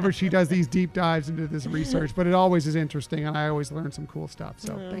whenever she does these deep dives into this research. But it always is interesting, and I always learn some cool stuff.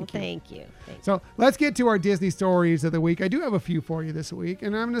 So thank you. So let's get to our Disney stories of the week. I do have a few for you this week,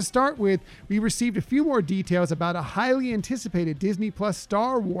 and I'm going to start with, we received a few more details about a highly anticipated Disney Plus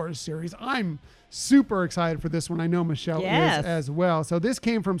Star Wars series. I'm super excited for this one. I know Michelle is as well. So this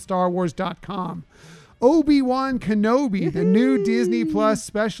came from StarWars.com. Obi-Wan Kenobi, the new Disney Plus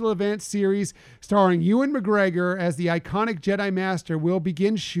special event series starring Ewan McGregor as the iconic Jedi Master, will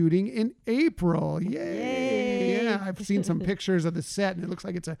begin shooting in April. Yay! Yeah, I've seen some pictures of the set, and it looks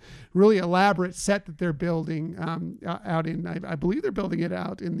like it's a really elaborate set that they're building out in, I believe they're building it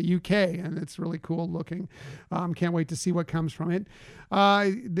out in the UK, and it's really cool looking. Can't wait to see what comes from it.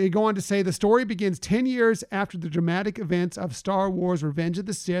 They go on to say the story begins 10 years after the dramatic events of Star Wars Revenge of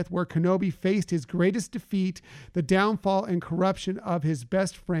the Sith, where Kenobi faced his greatest defeat, the downfall and corruption of his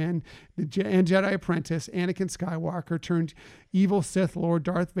best friend and Jedi apprentice, Anakin Skywalker, turned evil Sith Lord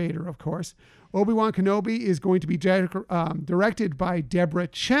Darth Vader, of course. Obi-Wan Kenobi is going to be directed by Deborah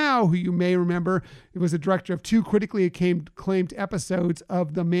Chow, who you may remember was the director of 2 critically acclaimed episodes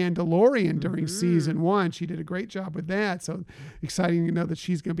of The Mandalorian during season 1. She did a great job with that. So exciting to know that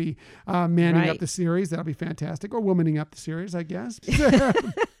she's going to be manning up the series. That'll be fantastic. Or womaning up the series, I guess.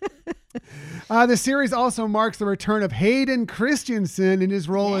 The series also marks the return of Hayden Christensen in his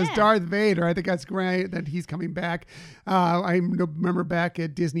role as Darth Vader. I think that's great that he's coming back. I remember back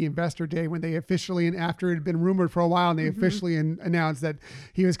at Disney Investor Day when they officially, and after it had been rumored for a while, and they officially announced that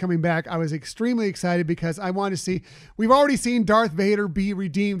he was coming back. I was extremely excited because I want to see, we've already seen Darth Vader be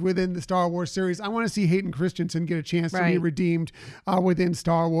redeemed within the Star Wars series. I want to see Hayden Christensen get a chance to be redeemed within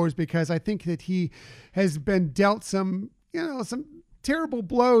Star Wars, because I think that he has been dealt some terrible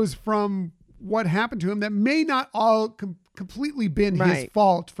blows from what happened to him that may not all completely been his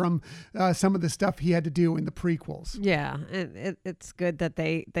fault from some of the stuff he had to do in the prequels. Yeah, it's good that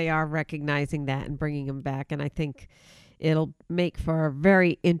they are recognizing that and bringing him back, and I think it'll make for a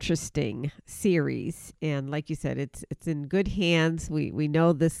very interesting series. And like you said, it's in good hands. We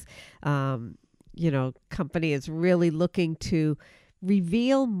know this company is really looking to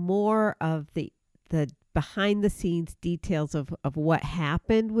reveal more of the behind the scenes details of what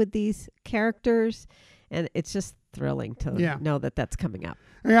happened with these characters. And it's just thrilling to know that that's coming up.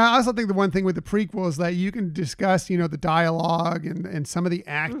 Yeah, I also think the one thing with the prequel is that you can discuss, the dialogue and some of the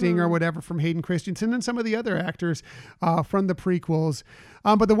acting or whatever from Hayden Christensen and some of the other actors from the prequels.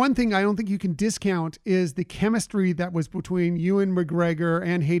 But the one thing I don't think you can discount is the chemistry that was between Ewan McGregor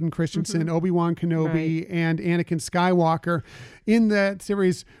and Hayden Christensen, Obi-Wan Kenobi and Anakin Skywalker in that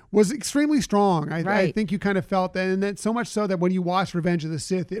series was extremely strong. I think you kind of felt that, and that so much so that when you watch Revenge of the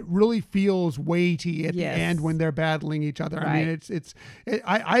Sith, it really feels weighty at the end when they're battling each other. I mean,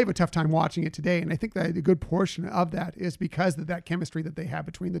 I have a tough time watching it today, and I think that a good portion of that is because of that chemistry that they have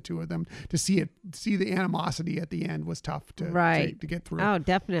between the two of them. To see the animosity at the end was tough to get through. Oh,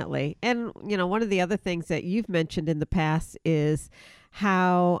 definitely. And one of the other things that you've mentioned in the past is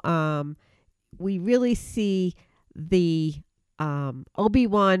how we really see the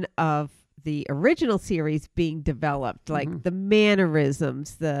Obi-Wan of the original series being developed, like the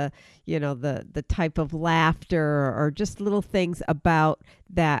mannerisms, the type of laughter, or just little things about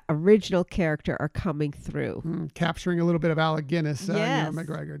that original character are coming through. Capturing a little bit of Alec Guinness,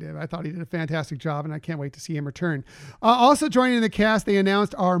 McGregor did. I thought he did a fantastic job, and I can't wait to see him return. Also joining the cast, they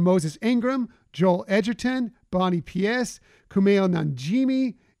announced are Moses Ingram, Joel Edgerton, Bonnie Piesse, Kumail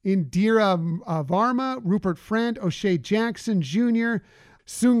Nanjiani, Indira Varma, Rupert Friend, O'Shea Jackson Jr.,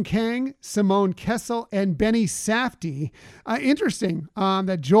 Sung Kang, Simone Kessel, and Benny Safdie. Interesting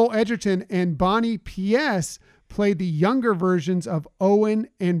that Joel Edgerton and Bonnie Piesse played the younger versions of Owen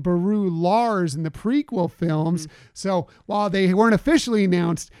and Beru Lars in the prequel films. So while they weren't officially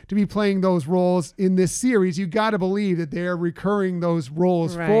announced to be playing those roles in this series, you got to believe that they're recurring those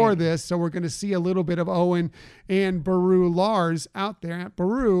roles for this. So we're going to see a little bit of Owen and Beru Lars out there. Aunt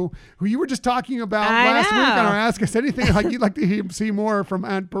Beru, who you were just talking about last week on our Ask Us Anything, like you'd like to see more from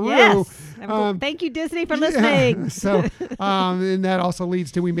Aunt Beru. Yes. Thank you, Disney, for listening. So, and that also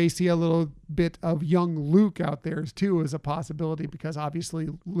leads to, we may see a little bit of young Luke out there too as a possibility, because obviously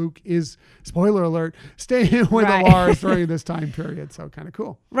Luke is, spoiler alert, staying with the Lars during this time period. So kind of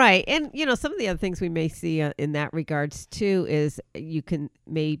cool. Right. And, some of the other things we may see in that regards too is you can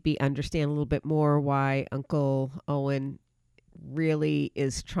maybe understand a little bit more why Uncle Owen really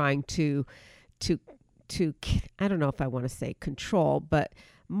is trying to I don't know if I want to say control, but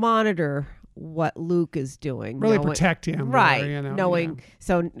monitor what Luke is doing. Really protect him. Right.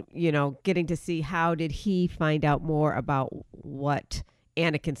 So, getting to see how did he find out more about what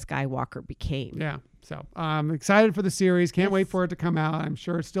Anakin Skywalker became. Yeah. So I'm excited for the series. Can't wait for it to come out. I'm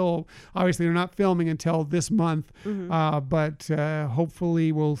sure it's still, obviously they're not filming until this month, but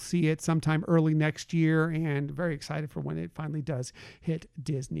hopefully we'll see it sometime early next year, and very excited for when it finally does hit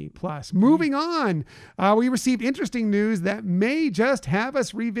Disney Plus. Moving on, we received interesting news that may just have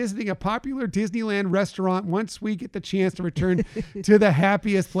us revisiting a popular Disneyland restaurant once we get the chance to return to the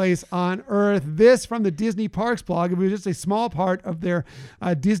happiest place on earth. This from the Disney Parks blog. It was just a small part of their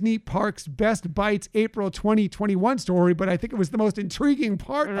Disney Parks Best Bites April 2021 story, but I think it was the most intriguing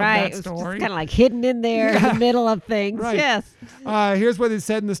part of that story. Kind of like hidden in there in the middle of things. Right. Yes. Here's what it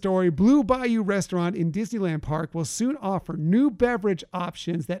said in the story. Blue Bayou Restaurant in Disneyland Park will soon offer new beverage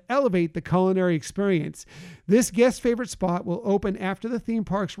options that elevate the culinary experience. This guest favorite spot will open after the theme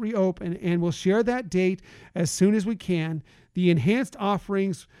parks reopen, and we'll share that date as soon as we can. The enhanced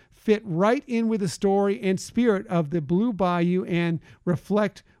offerings fit right in with the story and spirit of the Blue Bayou and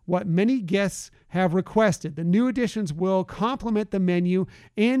reflect what many guests have requested. The new additions will complement the menu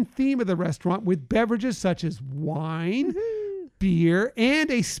and theme of the restaurant with beverages such as wine, beer, and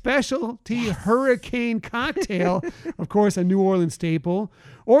a specialty hurricane cocktail, of course, a New Orleans staple.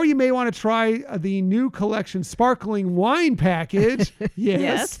 Or you may want to try the new collection sparkling wine package.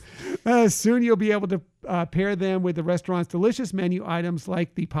 Yes. Soon you'll be able to pair them with the restaurant's delicious menu items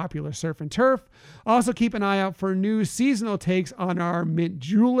like the popular surf and turf. Also keep an eye out for new seasonal takes on our mint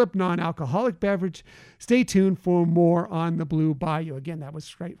julep non-alcoholic beverage. Stay tuned for more on the Blue Bayou. Again, that was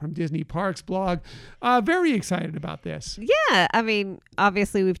straight from Disney Parks blog. Very excited about this. Yeah, I mean,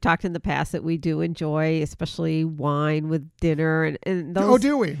 obviously we've talked in the past that we do enjoy, especially wine with dinner and those. Oh,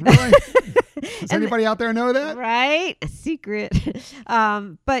 do we? Really? Does anybody out there know that? Right? A secret.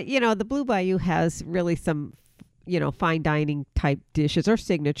 But, the Blue Bayou has really some, fine dining type dishes or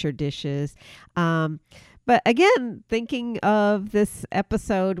signature dishes. But again, thinking of this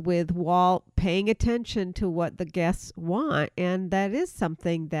episode with Walt paying attention to what the guests want. And that is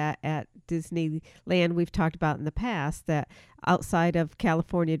something that at Disneyland we've talked about in the past, that outside of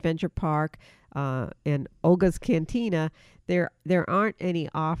California Adventure Park and Oga's Cantina, there aren't any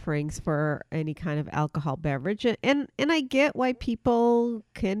offerings for any kind of alcohol beverage. And I get why people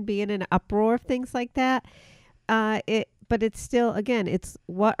can be in an uproar of things like that. But it's still, again, it's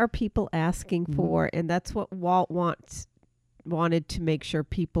what are people asking for? And that's what Walt wanted to make sure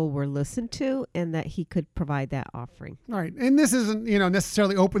people were listened to, and that he could provide that offering. Right. And this isn't,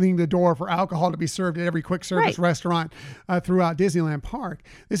 necessarily opening the door for alcohol to be served at every quick service restaurant throughout Disneyland Park.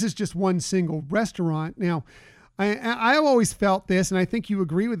 This is just one single restaurant. Now, I've always felt this, and I think you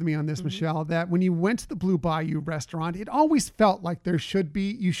agree with me on this, Michelle, that when you went to the Blue Bayou restaurant, it always felt like you should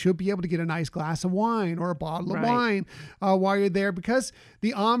be able to get a nice glass of wine or a bottle of wine while you're there, because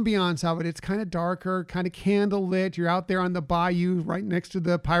the ambiance of it, it's kind of darker, kind of candle lit. You're out there on the bayou right next to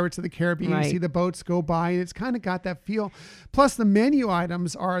the Pirates of the Caribbean. You see the boats go by, and it's kind of got that feel. Plus the menu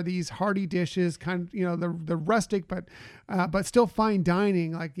items are these hearty dishes, kind of, the rustic, but still fine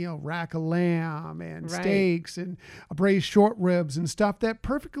dining, like, rack of lamb and steaks and braised short ribs and stuff that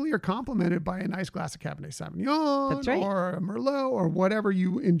perfectly are complemented by a nice glass of Cabernet Sauvignon or a Merlot or whatever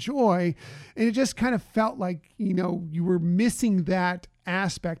you enjoy. And it just kind of felt like, you were missing that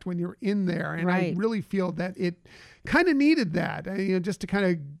aspect when you're in there. And I really feel that it kind of needed that, just to kind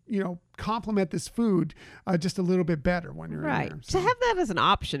of, complement this food just a little bit better when you're in there. So. To have that as an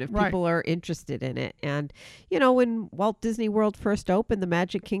option if people are interested in it. And, when Walt Disney World first opened, the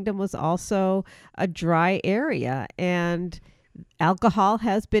Magic Kingdom was also a dry area, and alcohol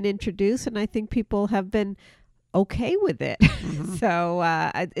has been introduced, and I think people have been okay with it. So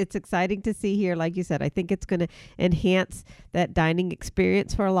it's exciting to see here. Like you said, I think it's going to enhance that dining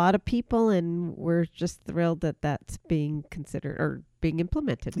experience for a lot of people, and we're just thrilled that that's being considered or being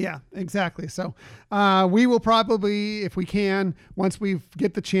implemented. Yeah, exactly. So we will probably, if we can, once we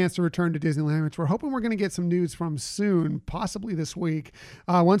get the chance to return to Disneyland, which we're hoping we're going to get some news from soon, possibly this week,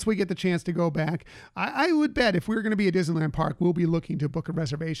 once we get the chance to go back, I would bet if we're going to be at Disneyland Park, we'll be looking to book a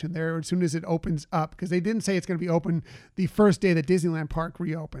reservation there as soon as it opens up, because they didn't say it's going to be open the first day that Disneyland Park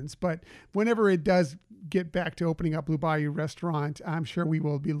reopens. But whenever it does get back to opening up Blue Bayou Restaurant, I'm sure we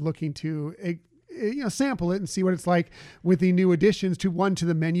will be looking to sample it and see what it's like with the new additions to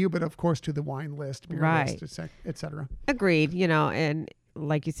the menu, but of course to the wine list, beer list, et cetera. Agreed. And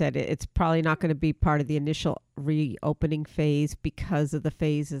like you said, it's probably not going to be part of the initial reopening phase because of the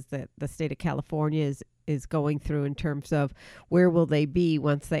phases that the state of California is going through in terms of where will they be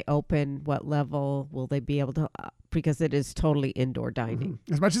once they open, what level will they be able to, because it is totally indoor dining.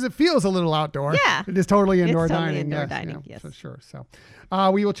 As much as it feels a little outdoor, it is totally indoor dining. Yes, for sure. So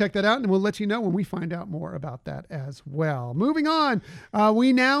we will check that out, and we'll let you know when we find out more about that as well. Moving on,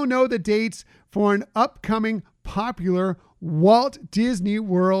 we now know the dates for an upcoming popular Walt Disney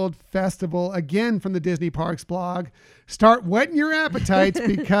World Festival, again from the Disney Parks blog. Start whetting your appetites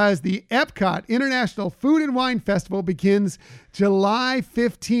because the Epcot International Food and Wine Festival begins July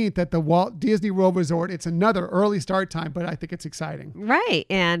 15th at the Walt Disney World Resort. It's another early start time, but I think it's exciting. Right.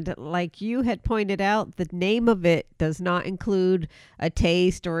 And like you had pointed out, the name of it does not include a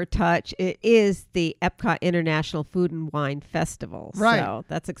taste or a touch. It is the Epcot International Food and Wine Festival. Right. So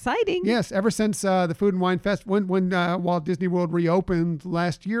that's exciting. Yes. Ever since the Food and Wine Fest, when Walt Disney World reopened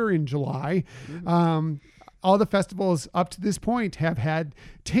last year in July, all the festivals up to this point have had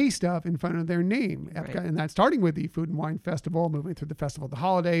taste of in front of their name. Epcot, and that's starting with the Food and Wine Festival, moving through the Festival of the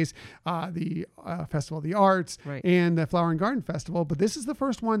Holidays, the Festival of the Arts, and the Flower and Garden Festival. But this is the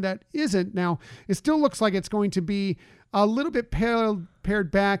first one that isn't. Now, it still looks like it's going to be a little bit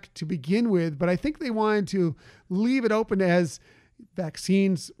pared back to begin with, but I think they wanted to leave it open as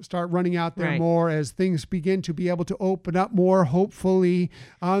vaccines start running out there more, as things begin to be able to open up more, hopefully,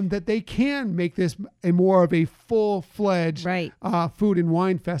 that they can make this a more of a full-fledged food and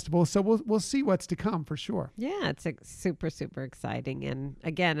wine festival. So we'll see what's to come for sure. Yeah, it's super, super exciting. And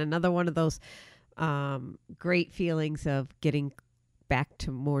again, another one of those great feelings of getting back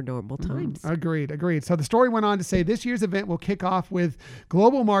to more normal times. Agreed. So the story went on to say this year's event will kick off with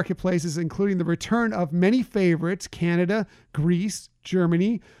global marketplaces, including the return of many favorites: Canada, Greece,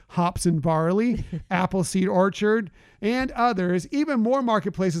 Germany, hops and barley, Appleseed Orchard, and others. Even more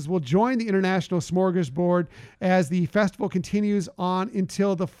marketplaces will join the International Smorgasbord as the festival continues on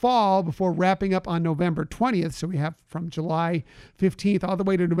until the fall, before wrapping up on November 20th. So we have from July 15th all the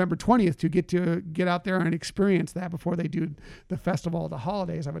way to November 20th to get out there and experience that before they do the Festival of the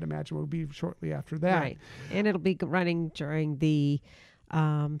Holidays. I would imagine will be shortly after that. Right. And it'll be running during the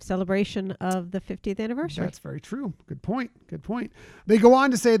celebration of the 50th anniversary. That's very true. Good point. They go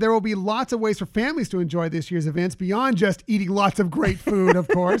on to say there will be lots of ways for families to enjoy this year's events beyond just eating lots of great food, of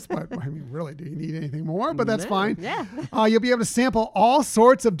course. But I mean, really, do you need anything more? But that's fine. Yeah. You'll be able to sample all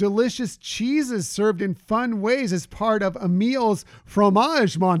sorts of delicious cheeses served in fun ways as part of Emil's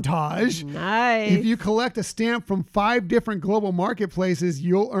fromage montage. Nice. If you collect a stamp from 5 different global marketplaces,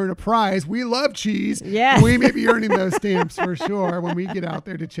 you'll earn a prize. We love cheese. Yes. We may be earning those stamps for sure when we get out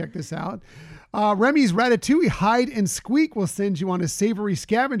there to check this out. Remy's Ratatouille Hide and Squeak will send you on a savory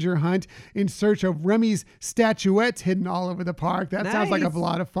scavenger hunt in search of Remy's statuettes hidden all over the park. That sounds like a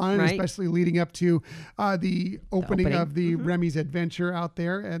lot of fun, especially leading up to the opening of the Remy's Adventure out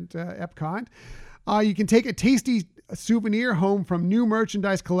there at Epcot. You can take a tasty souvenir home from new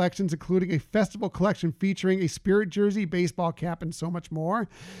merchandise collections, including a festival collection featuring a Spirit jersey, baseball cap, and so much more.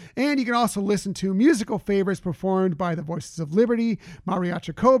 And you can also listen to musical favorites performed by the Voices of Liberty,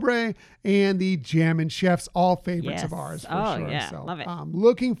 Mariachi Cobre, and the Jammin' Chefs, all favorites of ours for sure. Yeah, so love it.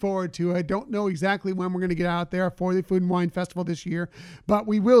 Looking forward to it. Don't know exactly when we're going to get out there for the Food and Wine Festival this year, but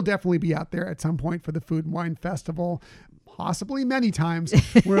we will definitely be out there at some point for the Food and Wine Festival. Possibly many times.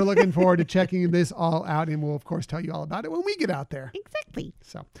 We're looking forward to checking this all out, and we'll, of course, tell you all about it when we get out there. Exactly.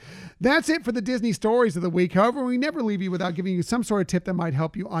 So that's it for the Disney stories of the week. However, we never leave you without giving you some sort of tip that might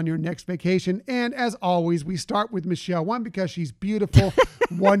help you on your next vacation. And as always, we start with Michelle. One, because she's beautiful,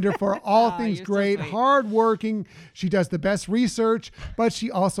 wonderful, all things great, so hardworking. She does the best research, but she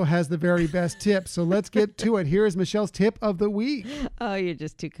also has the very best tips. So let's get to it. Here is Michelle's tip of the week. Oh, you're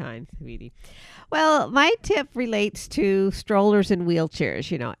just too kind, sweetie. Well, my tip relates to strollers and wheelchairs.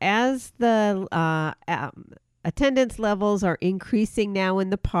 You know, as the attendance levels are increasing now in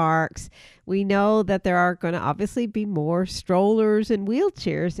the parks, we know that there are going to obviously be more strollers and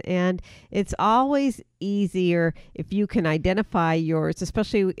wheelchairs, and it's always easier if you can identify yours,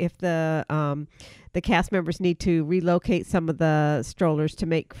 especially if the cast members need to relocate some of the strollers to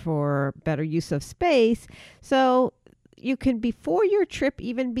make for better use of space. So you can, before your trip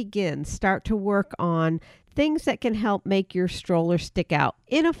even begins, start to work on things that can help make your stroller stick out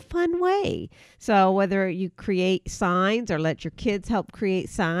in a fun way. So whether you create signs or let your kids help create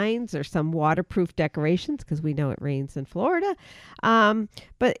signs or some waterproof decorations, because we know it rains in Florida,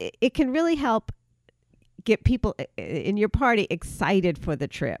 but it can really help get people in your party excited for the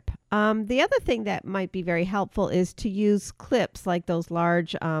trip. The other thing that might be very helpful is to use clips like those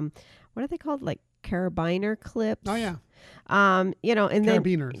large, what are they called? Like carabiner clips. Oh, yeah. You know, and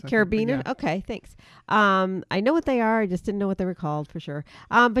carabiners. Carabiner. Yeah. Okay, thanks. I know what they are. I just didn't know what they were called for sure.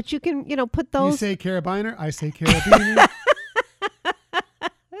 But you can, you know, put those. You say carabiner, I say carabiner.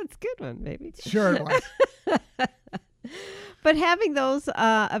 That's a good one, baby. Sure it was. But having those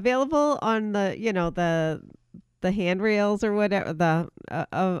available on the, you know, the the handrails or whatever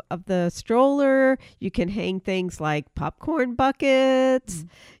of the stroller. You can hang things like popcorn buckets,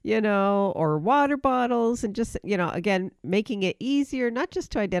 or water bottles, and just, again, making it easier, not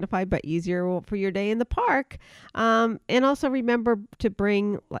just to identify, but easier for your day in the park. And also remember to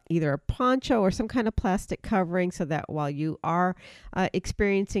bring either a poncho or some kind of plastic covering so that while you are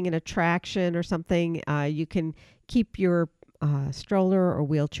experiencing an attraction or something, you can keep your stroller or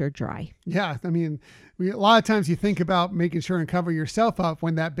wheelchair dry. Yeah, I mean, a lot of times you think about making sure and cover yourself up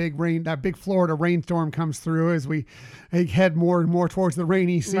when that big Florida rainstorm comes through as we head more and more towards the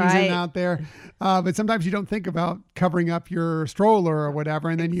rainy season out there. But sometimes you don't think about covering up your stroller or whatever,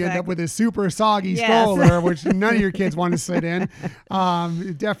 and then you end up with a super soggy stroller, which none of your kids want to sit in.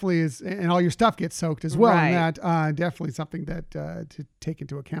 It definitely is, and all your stuff gets soaked as well. And that definitely something that to take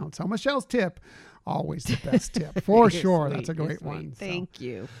into account. So Michelle's tip. Always the best tip for sure. Sweet, that's a great one. Thank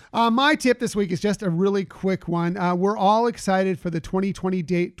you. My tip this week is just a really quick one. We're all excited for the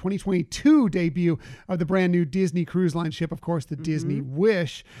 2022 debut of the brand new Disney Cruise Line ship, of course, the Disney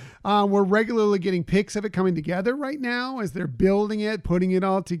Wish. We're regularly getting pics of it coming together right now as they're building it, putting it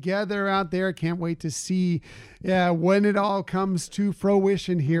all together out there. Can't wait to see when it all comes to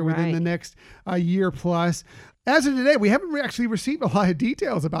fruition here within the next year plus. As of today, we haven't actually received a lot of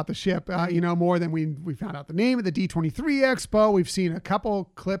details about the ship, more than we found out the name of the D23 Expo. We've seen a couple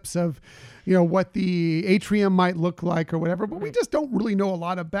clips of, what the atrium might look like or whatever, but we just don't really know a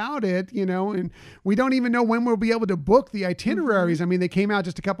lot about it, and we don't even know when we'll be able to book the itineraries. I mean, they came out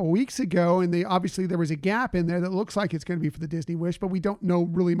just a couple of weeks ago, and obviously there was a gap in there that looks like it's going to be for the Disney Wish, but we don't know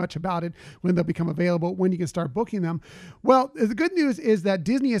really much about it, when they'll become available, when you can start booking them. Well, the good news is that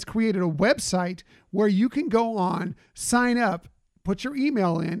Disney has created a website where you can go on, sign up, put your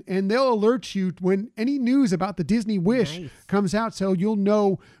email in, and they'll alert you when any news about the Disney Wish comes out. So you'll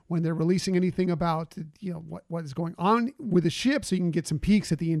know when they're releasing anything about, what is going on with the ship. So you can get some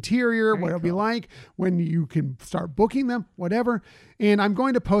peeks at the interior, what it'll be like, when you can start booking them, whatever. And I'm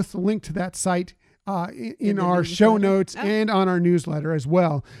going to post a link to that site in our show notes and on our newsletter as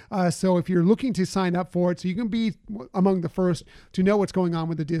well. So if you're looking to sign up for it, so you can be among the first to know what's going on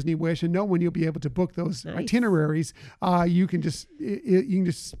with the Disney Wish and know when you'll be able to book those itineraries, you can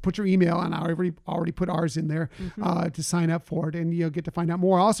just put your email, and I already put ours in there to sign up for it, and you'll get to find out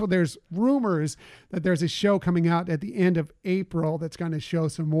more. Also, there's rumors that there's a show coming out at the end of April that's going to show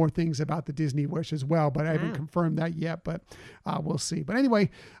some more things about the Disney Wish as well, but I haven't confirmed that yet, but we'll see. But anyway,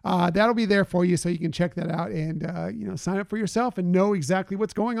 that'll be there for you, so you can check that out and sign up for yourself and know exactly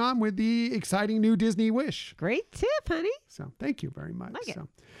what's going on with the exciting new Disney Wish. Great tip, honey. So thank you very much.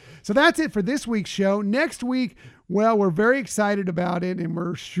 So that's it for this week's show. Next week, well, we're very excited about it, and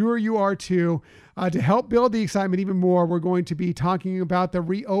we're sure you are too. To help build the excitement even more, we're going to be talking about the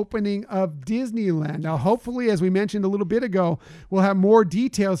reopening of Disneyland. Now, hopefully, as we mentioned a little bit ago, we'll have more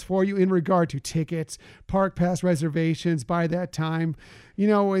details for you in regard to tickets, park pass reservations by that time.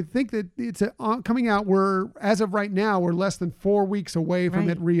 I think that it's coming out. As of right now, we're less than 4 weeks away from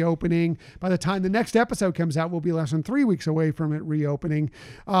it reopening. By the time the next episode comes out, we'll be less than 3 weeks away from it reopening.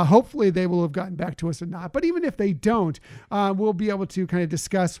 Hopefully, they will have gotten back to us or not. But even if they don't, we'll be able to kind of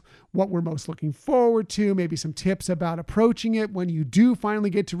discuss what we're most looking forward to, maybe some tips about approaching it when you do finally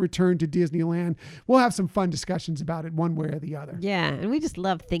get to return to Disneyland. We'll have some fun discussions about it one way or the other. Yeah, and we just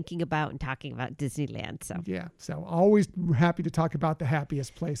love thinking about and talking about Disneyland. So always happy to talk about the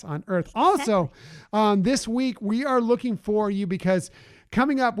happiest place on earth. Also, this week we are looking for you because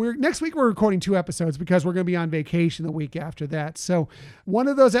coming up, next week we're recording 2 episodes because we're going to be on vacation the week after that. So one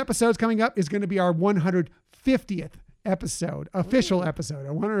of those episodes coming up is going to be our 150th official episode,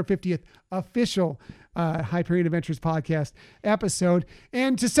 our 150th official Hyperion Adventures podcast episode.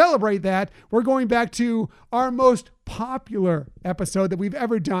 And to celebrate that, we're going back to our most popular episode that we've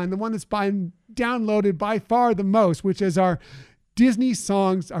ever done, the one that's been downloaded by far the most, which is our Disney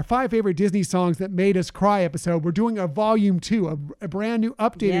songs, our 5 favorite Disney songs that made us cry episode. We're doing a volume 2, a brand new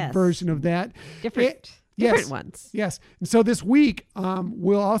updated version of that. Different ones. Yes. And so this week,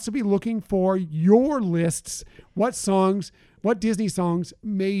 we'll also be looking for your lists. What Disney songs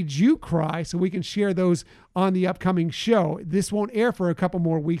made you cry, so we can share those on the upcoming show. This won't air for a couple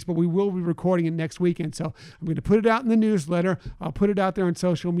more weeks, but we will be recording it next weekend. So I'm going to put it out in the newsletter. I'll put it out there on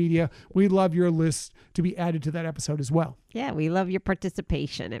social media. We'd love your list to be added to that episode as well. Yeah, we love your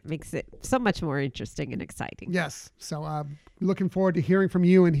participation. It makes it so much more interesting and exciting. Yes. So looking forward to hearing from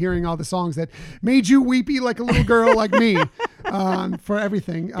you and hearing all the songs that made you weepy like a little girl like me for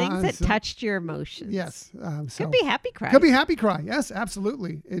everything. Things that touched your emotions. Yes. Could be happy cry. Could be happy cry. Yes,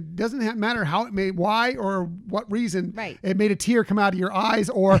 absolutely. It doesn't matter how it made, why or what reason it made a tear come out of your eyes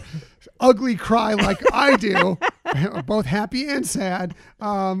or ugly cry like I do. both happy and sad.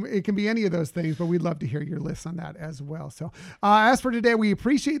 It can be any of those things, but we'd love to hear your lists on that as well. So as for today, we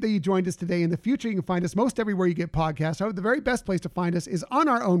appreciate that you joined us today. In the future, you can find us most everywhere you get podcasts. However, the very best place to find us is on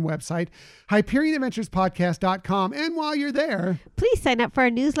our own website, HyperionAdventuresPodcast.com. And while you're there, please sign up for our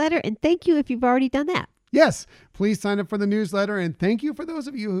newsletter, and thank you if you've already done that. Yes, please sign up for the newsletter, and thank you for those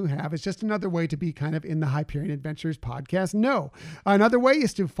of you who have. It's just another way to be kind of in the Hyperion Adventures podcast. No, another way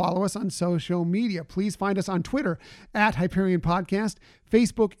is to follow us on social media. Please find us on Twitter at Hyperion Podcast,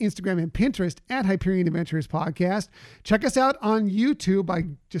 Facebook, Instagram, and Pinterest at Hyperion Adventures Podcast. Check us out on YouTube by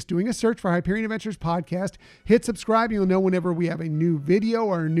just doing a search for Hyperion Adventures Podcast. Hit subscribe. You'll know whenever we have a new video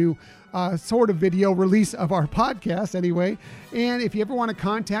or a new sort of video release of our podcast anyway. And if you ever want to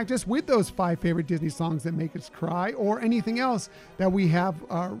contact us with those 5 favorite Disney songs that make us cry or anything else that we have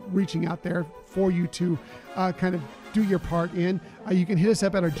reaching out there for you to kind of do your part in, you can hit us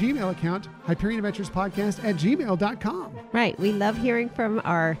up at our Gmail account, HyperionAdventuresPodcast@gmail.com. Right. We love hearing from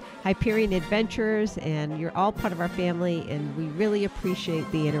our Hyperion Adventurers, and you're all part of our family, and we really appreciate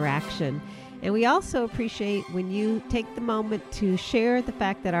the interaction. And we also appreciate when you take the moment to share the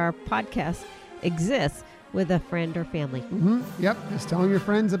fact that our podcast exists with a friend or family. Mm-hmm. Yep. Just telling your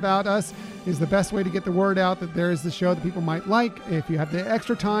friends about us is the best way to get the word out that there is the show that people might like. If you have the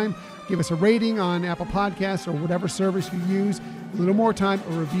extra time, give us a rating on Apple Podcasts or whatever service you use. A little more time,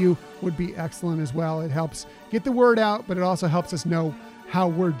 a review would be excellent as well. It helps get the word out, but it also helps us know how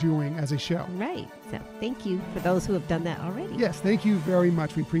we're doing as a show. Right. So thank you for those who have done that already. Yes, thank you very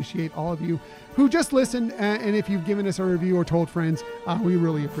much. We appreciate all of you who just listened. And if you've given us a review or told friends, we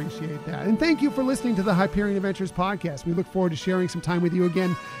really appreciate that. And thank you for listening to the Hyperion Adventures podcast. We look forward to sharing some time with you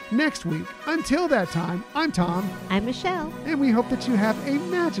again next week. Until that time, I'm Tom. I'm Michelle. And we hope that you have a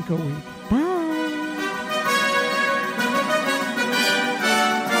magical week. Bye.